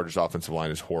because the Chargers' offensive line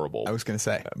is horrible. I was going to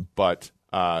say. But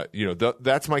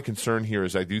That's my concern here.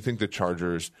 Is I do think the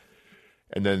Chargers,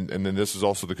 and then this was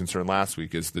also the concern last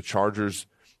week, is the Chargers,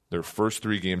 their first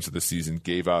 3 games of the season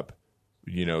gave up,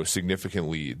 significant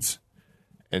leads,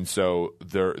 and so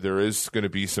there is going to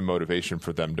be some motivation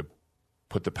for them to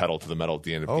put the pedal to the metal at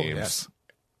the end of games. Yes.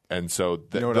 And so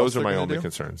those are my only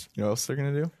concerns. You know what else they're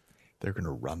going to do? They're going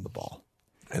to run the ball.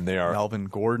 And they are. Melvin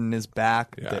Gordon is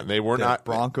back. Yeah, they were not.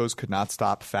 Broncos could not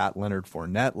stop Fat Leonard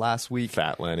Fournette last week.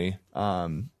 Fat Lenny.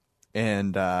 And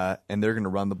they're going to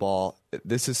run the ball.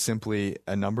 This is simply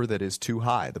a number that is too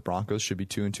high. The Broncos should be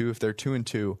 2-2. If they're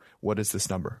 2-2, what is this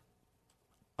number?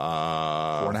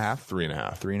 4.5?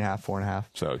 3.5. 3.5, 4.5.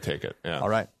 So take it. Yeah. All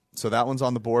right. So that one's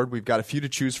on the board. We've got a few to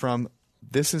choose from.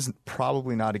 This is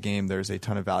probably not a game there's a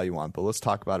ton of value on, but let's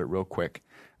talk about it real quick.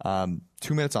 2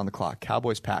 minutes on the clock.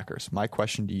 Cowboys-Packers. My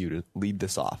question to you to lead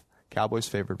this off. Cowboys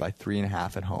favored by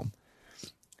 3.5 at home.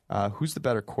 Who's the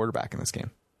better quarterback in this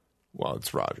game? Well,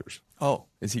 it's Rodgers. Oh,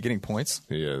 is he getting points?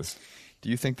 He is. Do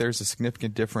you think there's a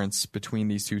significant difference between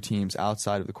these two teams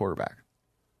outside of the quarterback?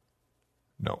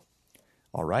 No.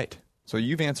 All right. So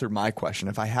you've answered my question.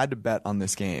 If I had to bet on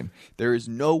this game, there is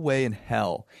no way in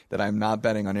hell that I'm not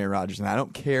betting on Aaron Rodgers. And I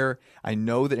don't care. I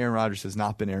know that Aaron Rodgers has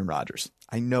not been Aaron Rodgers.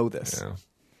 I know this. Yeah.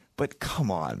 But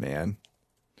come on, man.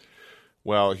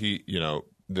 Well,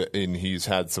 and he's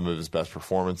had some of his best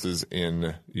performances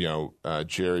in,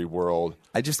 Jerry world.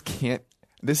 I just can't.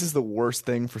 This is the worst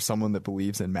thing for someone that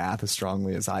believes in math as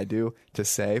strongly as I do to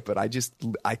say, but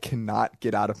I cannot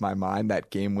get out of my mind that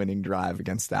game-winning drive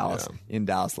against Dallas in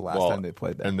Dallas the last time they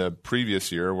played there. And the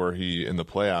previous year where he, in the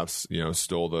playoffs,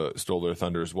 stole their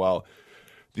thunder as well.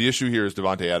 The issue here is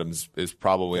Devontae Adams is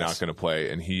probably not going to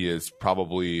play, and he is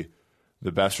probably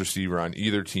the best receiver on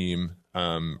either team.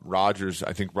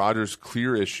 Rodgers'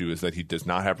 clear issue is that he does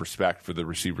not have respect for the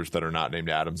receivers that are not named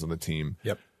Adams on the team.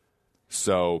 Yep.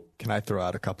 So can I throw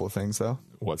out a couple of things, though?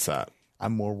 What's that?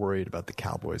 I'm more worried about the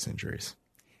Cowboys' injuries.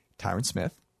 Tyron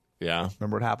Smith. Yeah.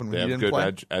 Remember what happened when he didn't play? They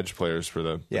have good edge players for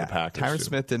the Packers. Tyron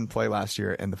Smith didn't play last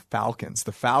year, and the Falcons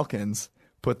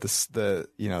put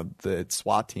the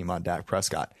SWAT team on Dak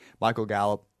Prescott. Michael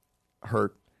Gallup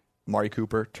hurt. Amari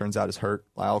Cooper turns out is hurt.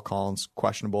 Lyle Collins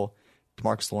questionable.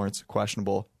 DeMarcus Lawrence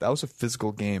questionable. That was a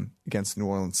physical game against the New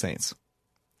Orleans Saints.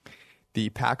 The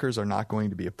Packers are not going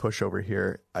to be a pushover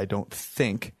here, I don't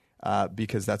think,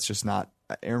 because that's just not.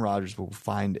 Aaron Rodgers will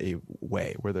find a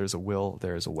way. Where there's a will,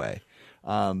 there is a way.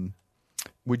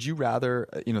 Would you rather,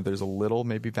 there's a little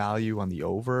maybe value on the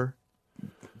over,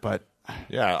 but.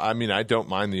 Yeah, I mean, I don't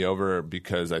mind the over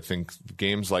because I think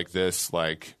games like this,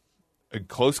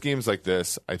 close games like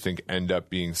this, I think end up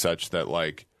being such that,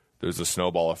 there's a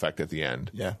snowball effect at the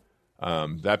end. Yeah.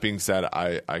 That being said,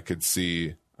 I could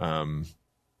see.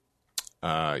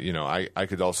 I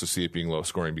could also see it being low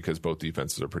scoring because both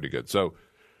defenses are pretty good. So,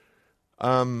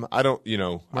 I don't,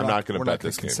 I'm not going to bet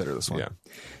this game. Consider this one. Yeah.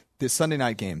 This Sunday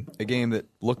night game, a game that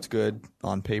looked good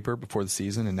on paper before the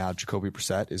season, and now Jacoby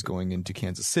Brissett is going into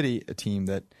Kansas City, a team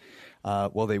that,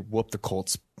 they whooped the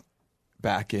Colts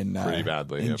back in pretty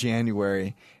badly in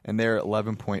January, and they're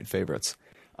 11-point favorites.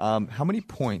 How many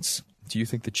points do you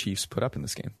think the Chiefs put up in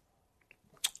this game?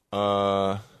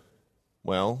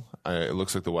 Well, it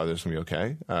looks like the weather's going to be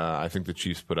okay. I think the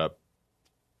Chiefs put up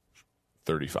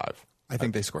 35. I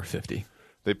think they score 50.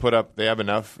 They have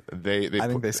enough. I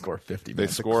think they score 50. Man.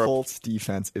 The Colts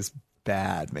defense is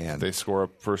bad, man. They score a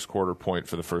first quarter point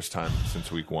for the first time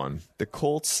since week 1. The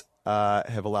Colts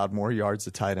have allowed more yards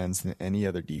to tight ends than any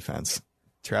other defense.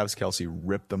 Travis Kelce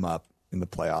ripped them up in the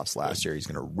playoffs last year. He's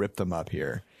going to rip them up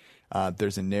here.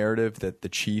 There's a narrative that the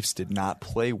Chiefs did not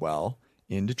play well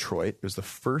in Detroit. It was the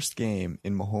first game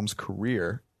in Mahomes'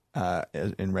 career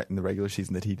in the regular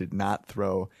season that he did not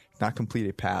complete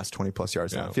a pass 20-plus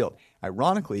yards down the field.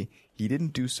 Ironically, he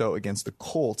didn't do so against the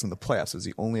Colts in the playoffs. It was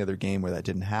the only other game where that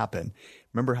didn't happen.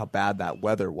 Remember how bad that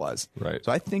weather was. Right.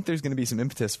 So I think there's going to be some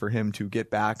impetus for him to get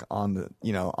back on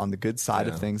the good side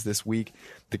of things this week.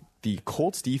 The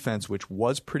Colts defense, which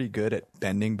was pretty good at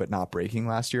bending but not breaking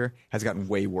last year, has gotten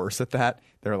way worse at that.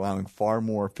 They're allowing far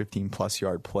more 15-plus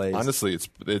yard plays. Honestly, it's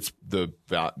the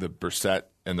Brissett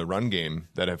and the run game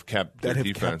that have kept their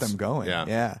defense. Kept them going.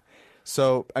 Yeah.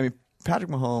 So, I mean,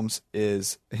 Patrick Mahomes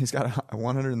he's got a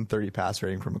 130 pass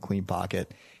rating from a clean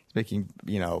pocket. He's making,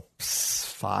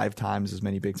 5 times as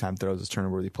many big time throws as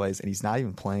turnover-worthy plays, and he's not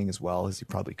even playing as well as he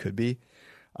probably could be.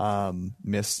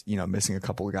 Missing a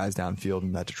couple of guys downfield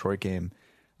in that Detroit game.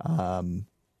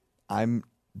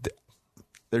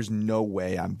 There's no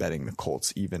way I'm betting the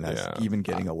Colts even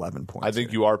getting 11 points. I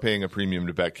think you are paying a premium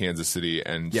to bet Kansas City,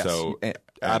 and yes, so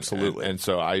absolutely. And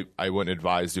so I wouldn't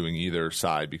advise doing either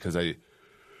side because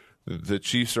The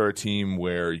Chiefs are a team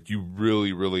where you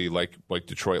really, really, like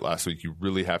Detroit last week, you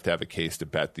really have to have a case to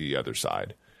bet the other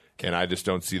side. And I just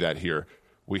don't see that here.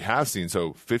 We have seen,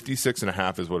 so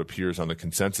 56.5 is what appears on the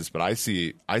consensus, but I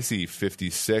see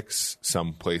 56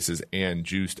 some places and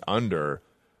juiced under.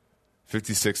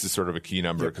 56 is sort of a key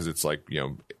number because it's like,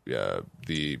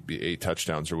 the 8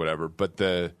 touchdowns or whatever. But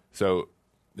so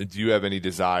do you have any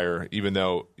desire, even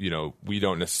though, we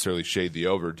don't necessarily shade the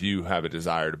over, do you have a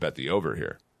desire to bet the over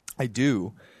here? I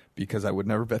do, because I would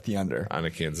never bet the under on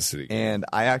a Kansas City game. And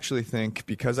I actually think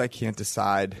because I can't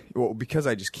decide, because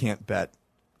I just can't bet,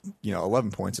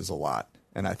 11 points is a lot,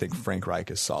 and I think Frank Reich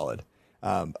is solid.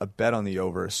 A bet on the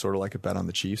over is sort of like a bet on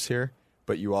the Chiefs here,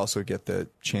 but you also get the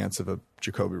chance of a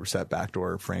Jacoby Brissett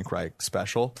backdoor Frank Reich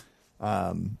special.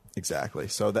 Exactly.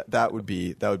 So that would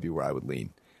be where I would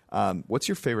lean. What's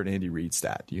your favorite Andy Reid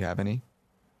stat? Do you have any?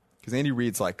 Because Andy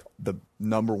Reid's like the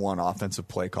number one offensive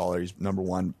play caller. He's number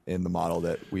one in the model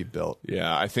that we've built.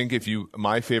 Yeah, I think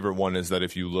my favorite one is that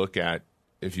if you look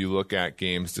at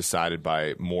games decided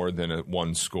by more than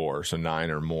one score, so 9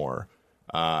 or more,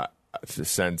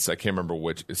 since I can't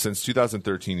remember since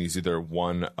 2013, he's either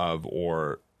one of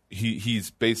or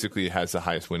he's basically has the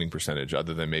highest winning percentage,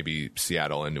 other than maybe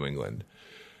Seattle and New England.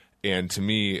 And to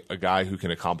me, a guy who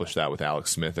can accomplish that with Alex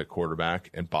Smith at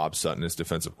quarterback and Bob Sutton as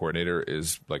defensive coordinator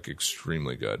is like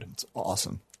extremely good. It's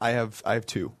awesome. I have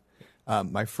 2.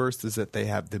 My first is that they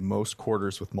have the most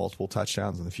quarters with multiple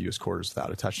touchdowns and the fewest quarters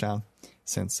without a touchdown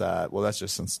since that's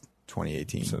just since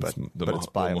 2018, but it's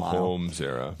by a mile. Mahomes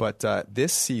era. But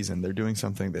this season, they're doing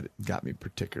something that got me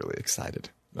particularly excited.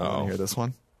 You want to hear this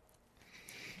one?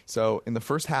 So in the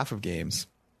first half of games,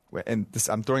 and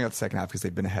I'm throwing out the second half because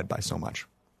they've been ahead by so much.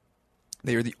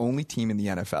 They are the only team in the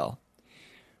NFL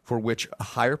for which a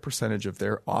higher percentage of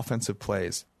their offensive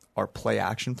plays are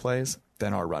play-action plays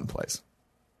than are run plays.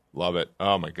 Love it.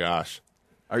 Oh, my gosh.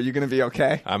 Are you going to be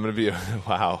okay? I'm going to be –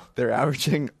 wow. They're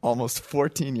averaging almost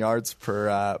 14 yards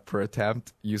per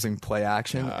attempt using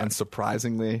play-action, and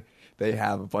surprisingly, they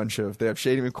have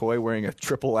Shady McCoy wearing a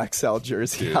triple XL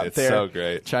jersey out there. So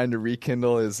great. Trying to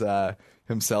rekindle his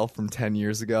himself from 10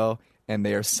 years ago. And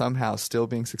they are somehow still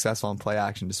being successful in play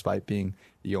action despite being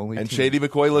the only team. And Shady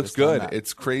McCoy looks good.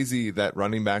 It's crazy that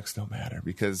running backs don't matter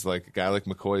because like a guy like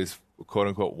McCoy is quote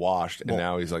unquote washed, and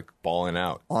now he's like balling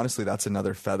out. Honestly, that's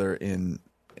another feather in,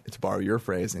 to borrow your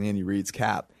phrase, in Andy Reid's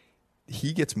cap.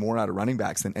 He gets more out of running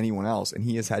backs than anyone else, and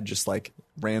he has had just like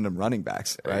random running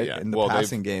backs, right? Yeah. In the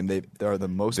passing game, they are the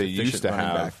most efficient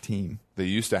running back team. They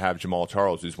used to have Jamal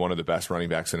Charles, who's one of the best running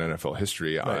backs in NFL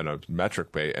history on a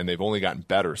metric base, and they've only gotten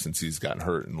better since he's gotten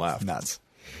hurt and left. Nuts.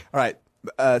 All right,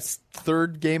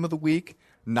 third game of the week,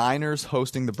 Niners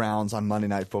hosting the Browns on Monday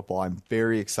Night Football. I'm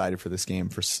very excited for this game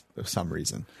for some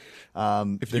reason.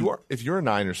 If you're a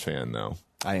Niners fan, though,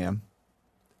 I am.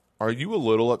 Are you a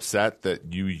little upset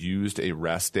that you used a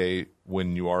rest day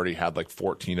when you already had like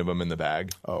 14 of them in the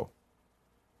bag? Oh,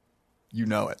 you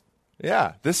know it.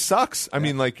 Yeah, this sucks. I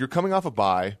mean, like, you're coming off a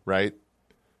bye, right?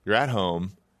 You're at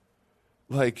home.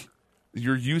 Like,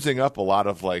 you're using up a lot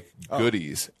of, like,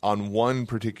 goodies on one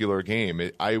particular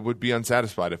game. I would be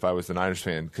unsatisfied if I was the Niners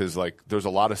fan because, like, there's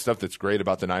a lot of stuff that's great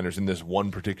about the Niners in this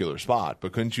one particular spot.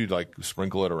 But couldn't you, like,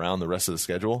 sprinkle it around the rest of the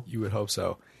schedule? You would hope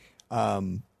so.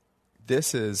 I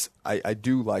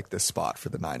do like this spot for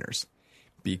the Niners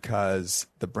because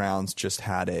the Browns just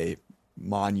had a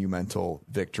monumental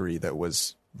victory that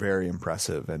was very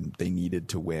impressive, and they needed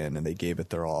to win, and they gave it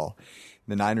their all.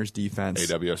 The Niners defense...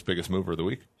 AWS biggest mover of the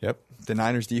week. Yep. The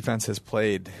Niners defense has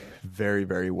played very,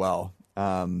 very well,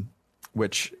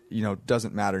 which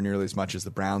doesn't matter nearly as much as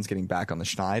the Browns getting back on the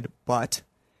schneid, but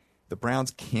the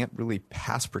Browns can't really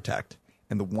pass protect,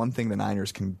 and the one thing the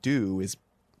Niners can do is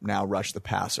now rush the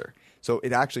passer. So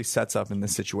it actually sets up in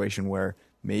this situation where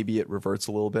maybe it reverts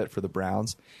a little bit for the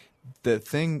Browns. The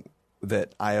thing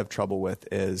that I have trouble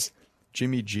with is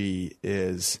Jimmy G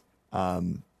is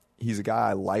he's a guy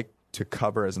I like to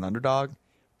cover as an underdog,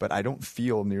 but I don't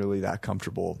feel nearly that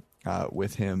comfortable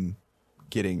with him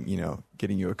getting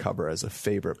you a cover as a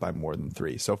favorite by more than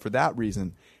 3. So for that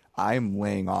reason, I'm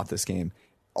laying off this game.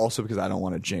 Also because I don't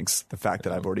want to jinx the fact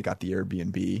that I've already got the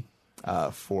Airbnb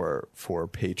for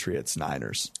Patriots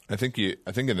Niners. I think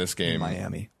in this game,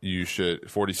 Miami, you should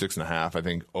 46.5. I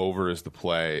think over is the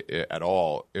play at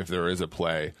all if there is a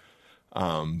play.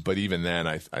 But even then,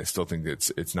 I still think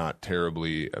it's not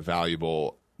terribly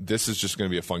valuable. This is just going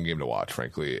to be a fun game to watch,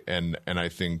 frankly. And I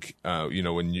think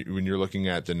when you're looking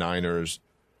at the Niners,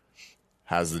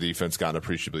 has the defense gotten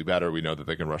appreciably better? We know that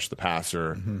they can rush the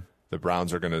passer. Mm-hmm. The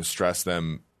Browns are going to stress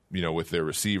them, with their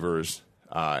receivers.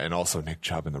 And also Nick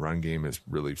Chubb in the run game is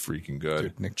really freaking good.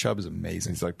 Dude, Nick Chubb is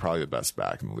amazing. He's like probably the best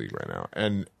back in the league right now.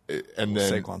 And then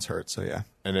Saquon's hurt, so yeah.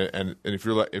 And if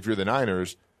you're the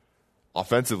Niners,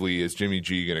 offensively, is Jimmy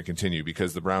G going to continue?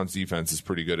 Because the Browns defense is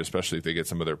pretty good, especially if they get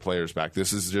some of their players back.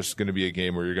 This is just going to be a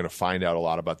game where you're going to find out a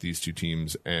lot about these two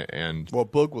teams. And well,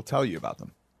 Boog will tell you about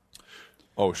them.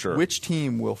 Oh, sure. Which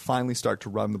team will finally start to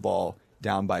run the ball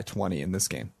down by 20 in this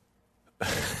game?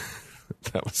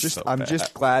 That was I'm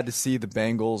just glad to see the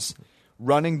Bengals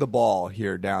running the ball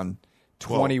here down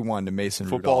 21 to Mason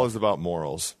Rudolph. Football is about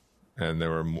morals, and there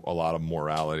were a lot of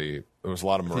morality. There was a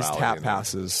lot of morality. His tap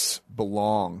passes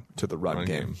belong to the run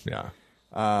game. Yeah.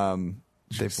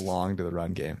 They belong to the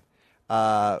run game.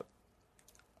 All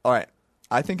right.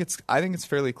 I think it's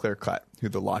fairly clear cut who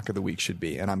the lock of the week should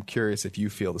be, and I'm curious if you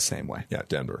feel the same way. Yeah,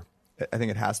 Denver. I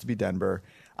think it has to be Denver.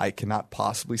 I cannot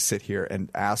possibly sit here and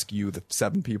ask you, the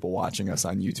 7 people watching us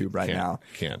on YouTube right now,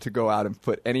 to go out and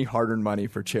put any hard-earned money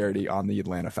for charity on the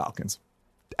Atlanta Falcons.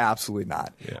 Absolutely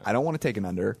not. Yeah. I don't want to take an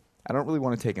under. I don't really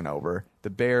want to take an over.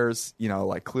 The Bears,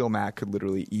 like Khalil Mack could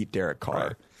literally eat Derek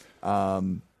Carr.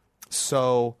 Right.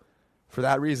 So for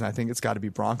that reason, I think it's got to be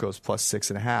Broncos plus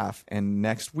 6.5. And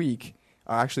next week,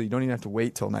 actually, you don't even have to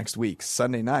wait till next week.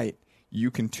 Sunday night, you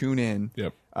can tune in.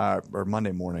 Yep. Or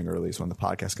Monday morning early is when the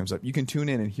podcast comes up. You can tune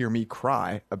in and hear me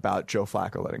cry about Joe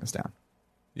Flacco letting us down.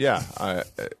 Yeah,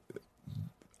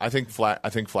 I think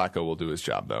Flacco will do his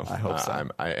job, though. I hope so.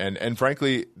 And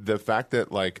frankly, the fact that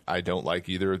I don't like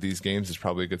either of these games is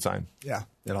probably a good sign. Yeah,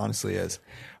 it honestly is.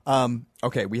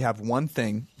 Okay, we have one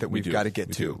thing that we've got to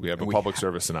get to. We have a public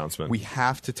service announcement. We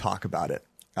have to talk about it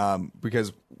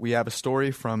because we have a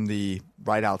story from the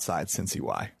right outside Cincy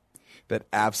Y that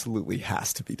absolutely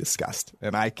has to be discussed,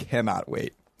 and I cannot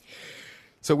wait.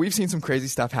 So we've seen some crazy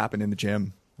stuff happen in the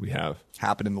gym. We have.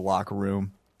 Happen in the locker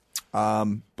room.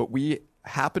 But we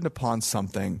happened upon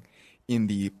something in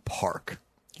the park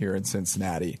here in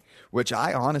Cincinnati, which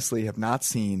I honestly have not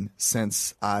seen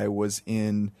since I was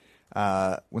living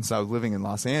in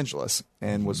Los Angeles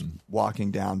and was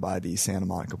walking down by the Santa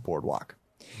Monica Boardwalk.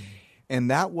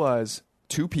 And that was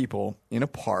 2 people in a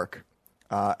park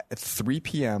at 3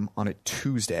 p.m. on a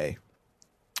Tuesday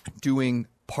doing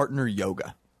partner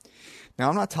yoga. Now,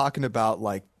 I'm not talking about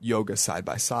yoga side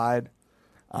by side.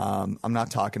 I'm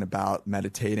not talking about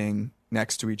meditating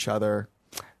next to each other.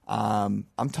 I'm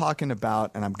talking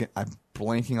about, and I'm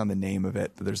blanking on the name of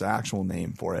it, but there's an actual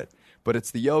name for it. But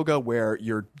it's the yoga where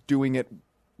you're doing it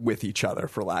with each other,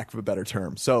 for lack of a better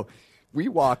term. So we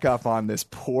walk up on this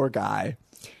poor guy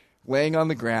laying on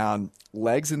the ground,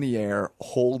 legs in the air,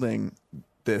 holding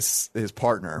his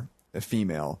partner, a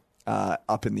female,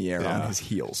 up in the air on his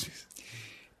heels.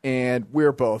 And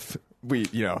we're both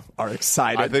are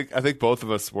excited. I think both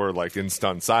of us were in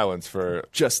stunned silence for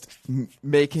just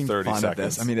making 30 fun seconds. of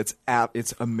this. I mean, it's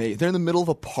amazing. They're in the middle of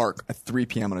a park at 3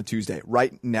 p.m. on a Tuesday,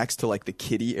 right next to the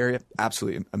kiddie area.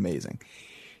 Absolutely amazing.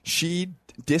 She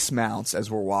dismounts as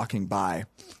we're walking by.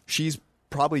 She's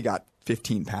probably got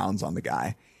 15 pounds on the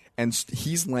guy, and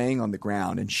he's laying on the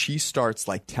ground, and she starts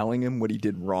telling him what he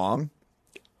did wrong.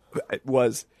 It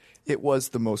was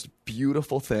the most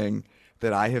beautiful thing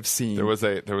that I have seen. There was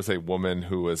a woman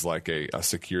who was a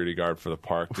security guard for the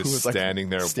park, just standing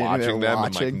there watching them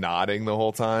and nodding the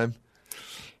whole time.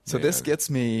 So this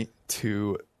gets me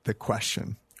to the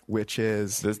question, which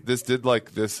is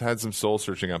this had some soul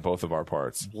searching on both of our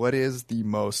parts. What is the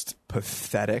most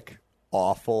pathetic,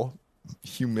 awful,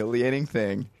 humiliating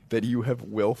thing that you have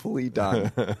willfully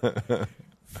done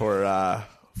for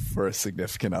a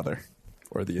significant other?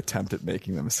 Or the attempt at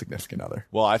making them a significant other?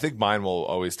 Well, I think mine will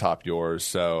always top yours,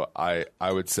 so I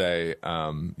would say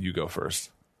you go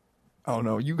first. Oh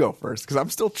no, you go first because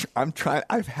I'm trying.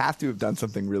 I have to have done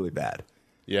something really bad.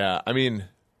 Yeah, I mean,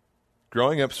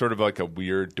 growing up sort of like a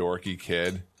weird, dorky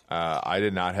kid, I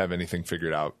did not have anything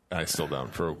figured out, and I still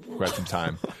don't for quite some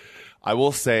time. I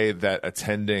will say that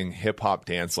attending hip hop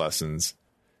dance lessons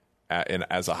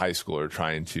as a high schooler,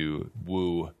 trying to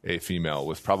woo a female,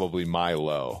 was probably my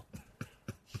low.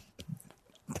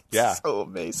 Yeah, so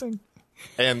amazing.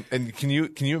 And can you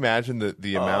imagine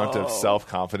the amount of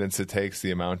self-confidence it takes,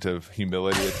 the amount of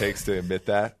humility it takes to admit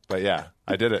that? But yeah,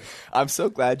 I did it. I'm so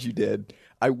glad you did.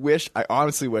 I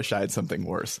honestly wish I had something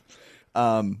worse.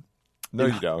 No,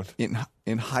 you don't.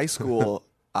 In high school,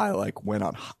 I went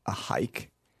on a hike.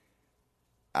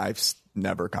 I've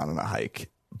never gone on a hike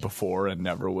before and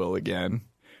never will again.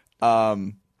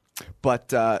 But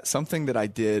something that I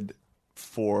did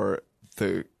for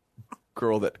the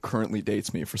girl that currently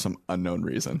dates me for some unknown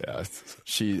reason. Yeah,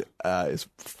 she is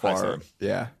far. Hi, Sam.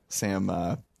 Yeah,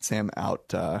 Sam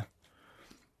out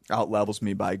out-levels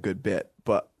me by a good bit.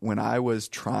 But when I was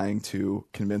trying to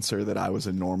convince her that I was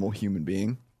a normal human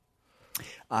being,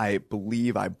 I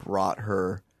believe I brought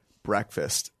her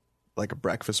breakfast, like a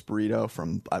breakfast burrito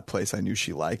from a place I knew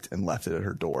she liked, and left it at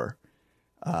her door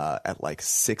at like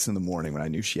 6 a.m. when I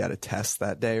knew she had a test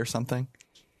that day or something.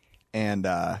 And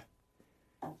yeah.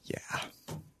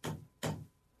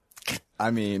 I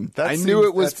mean, I knew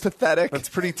it was pathetic. That's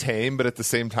pretty tame, but at the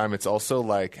same time, it's also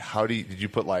like, did you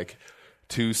put like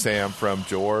to Sam from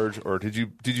George, or did you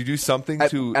do something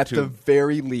at the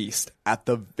very least,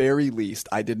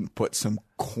 I didn't put some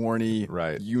corny,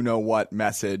 you know what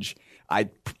message. I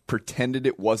pretended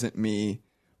it wasn't me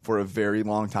for a very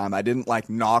long time. I didn't like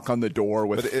knock on the door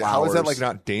with flowers. How is that like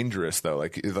not dangerous though?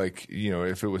 Like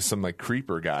if it was some like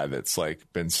creeper guy that's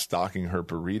like been stalking her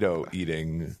burrito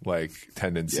eating like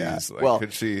tendencies. Yeah. Like,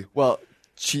 could she? Well,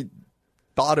 she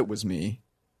thought it was me.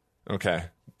 Okay.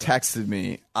 Texted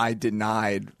me. I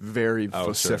denied very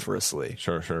vociferously.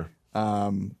 Sure.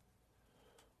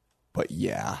 But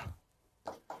yeah.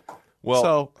 Well,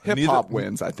 so hip hop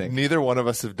wins, I think. Neither one of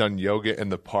us have done yoga in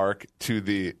the park to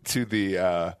the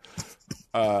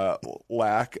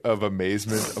lack of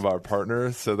amazement of our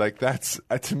partner. So like that's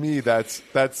to me that's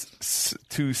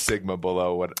 2 sigma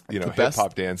below what hip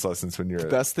hop dance lessons when you're a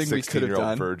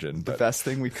 16-year-old virgin. The best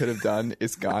thing we could have done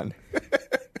is gone.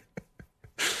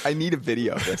 I need a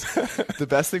video of this. The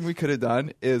best thing we could have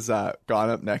done is gone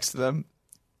up next to them.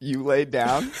 You laid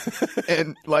down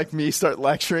and like me start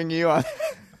lecturing you on.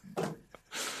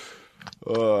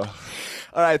 All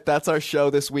right, that's our show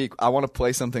this week. I want to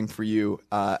play something for you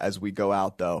as we go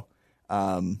out, though.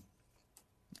 I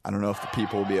don't know if the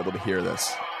people will be able to hear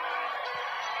this,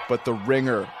 but The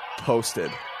Ringer posted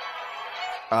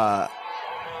a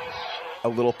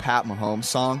little Pat Mahomes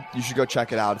song. You should go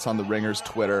check it out. It's on The Ringer's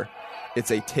Twitter.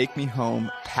 It's a Take Me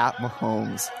Home Pat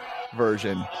Mahomes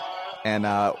version, and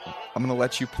I'm going to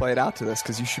let you play it out to this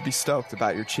because you should be stoked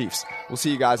about your Chiefs. We'll see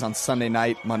you guys on Sunday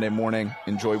night, Monday morning.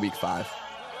 Enjoy Week 5.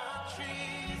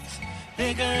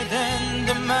 Bigger than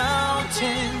the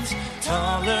mountains,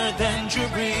 taller than Drew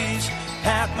Brees.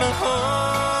 Pat Mahomes,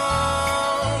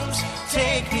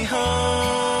 take me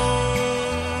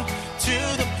home to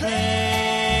the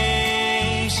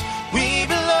place we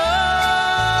belong.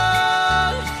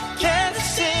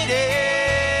 Kansas City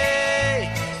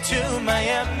to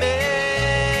Miami.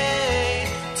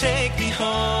 Take me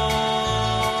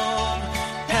home,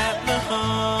 Pat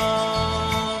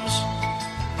Mahomes.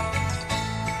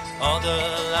 All the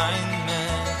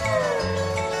linemen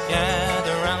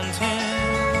gather round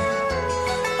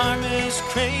him. Arm is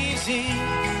crazy,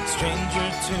 stranger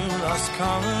to Lost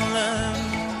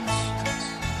Columns.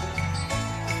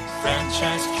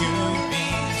 Franchise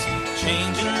QBs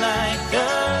changing like the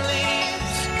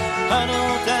leaves.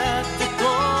 Huddled at the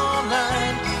goal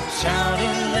line,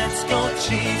 shouting, "Let's go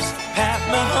Chiefs!" Pat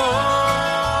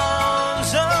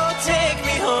Mahomes, oh, take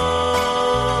me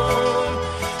home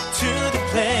to the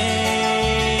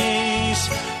place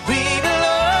we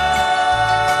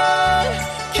belong.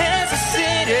 Kansas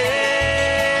City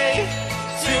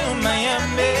to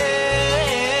Miami.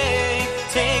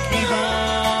 Take me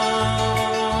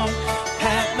home,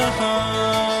 Pat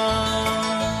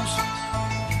Mahomes.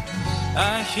 I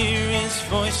hear his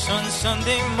voice on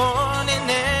Sunday morning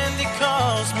and he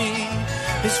calls me.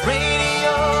 His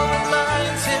radio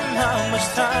reminds him how much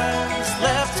time's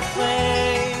left to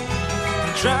play.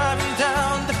 And driving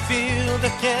down the field,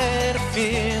 I get a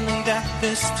feeling that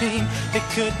this team, they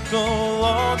could go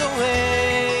all the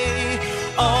way,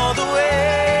 all the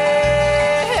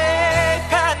way.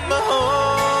 Pat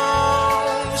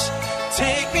Mahomes,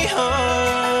 take me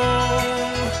home.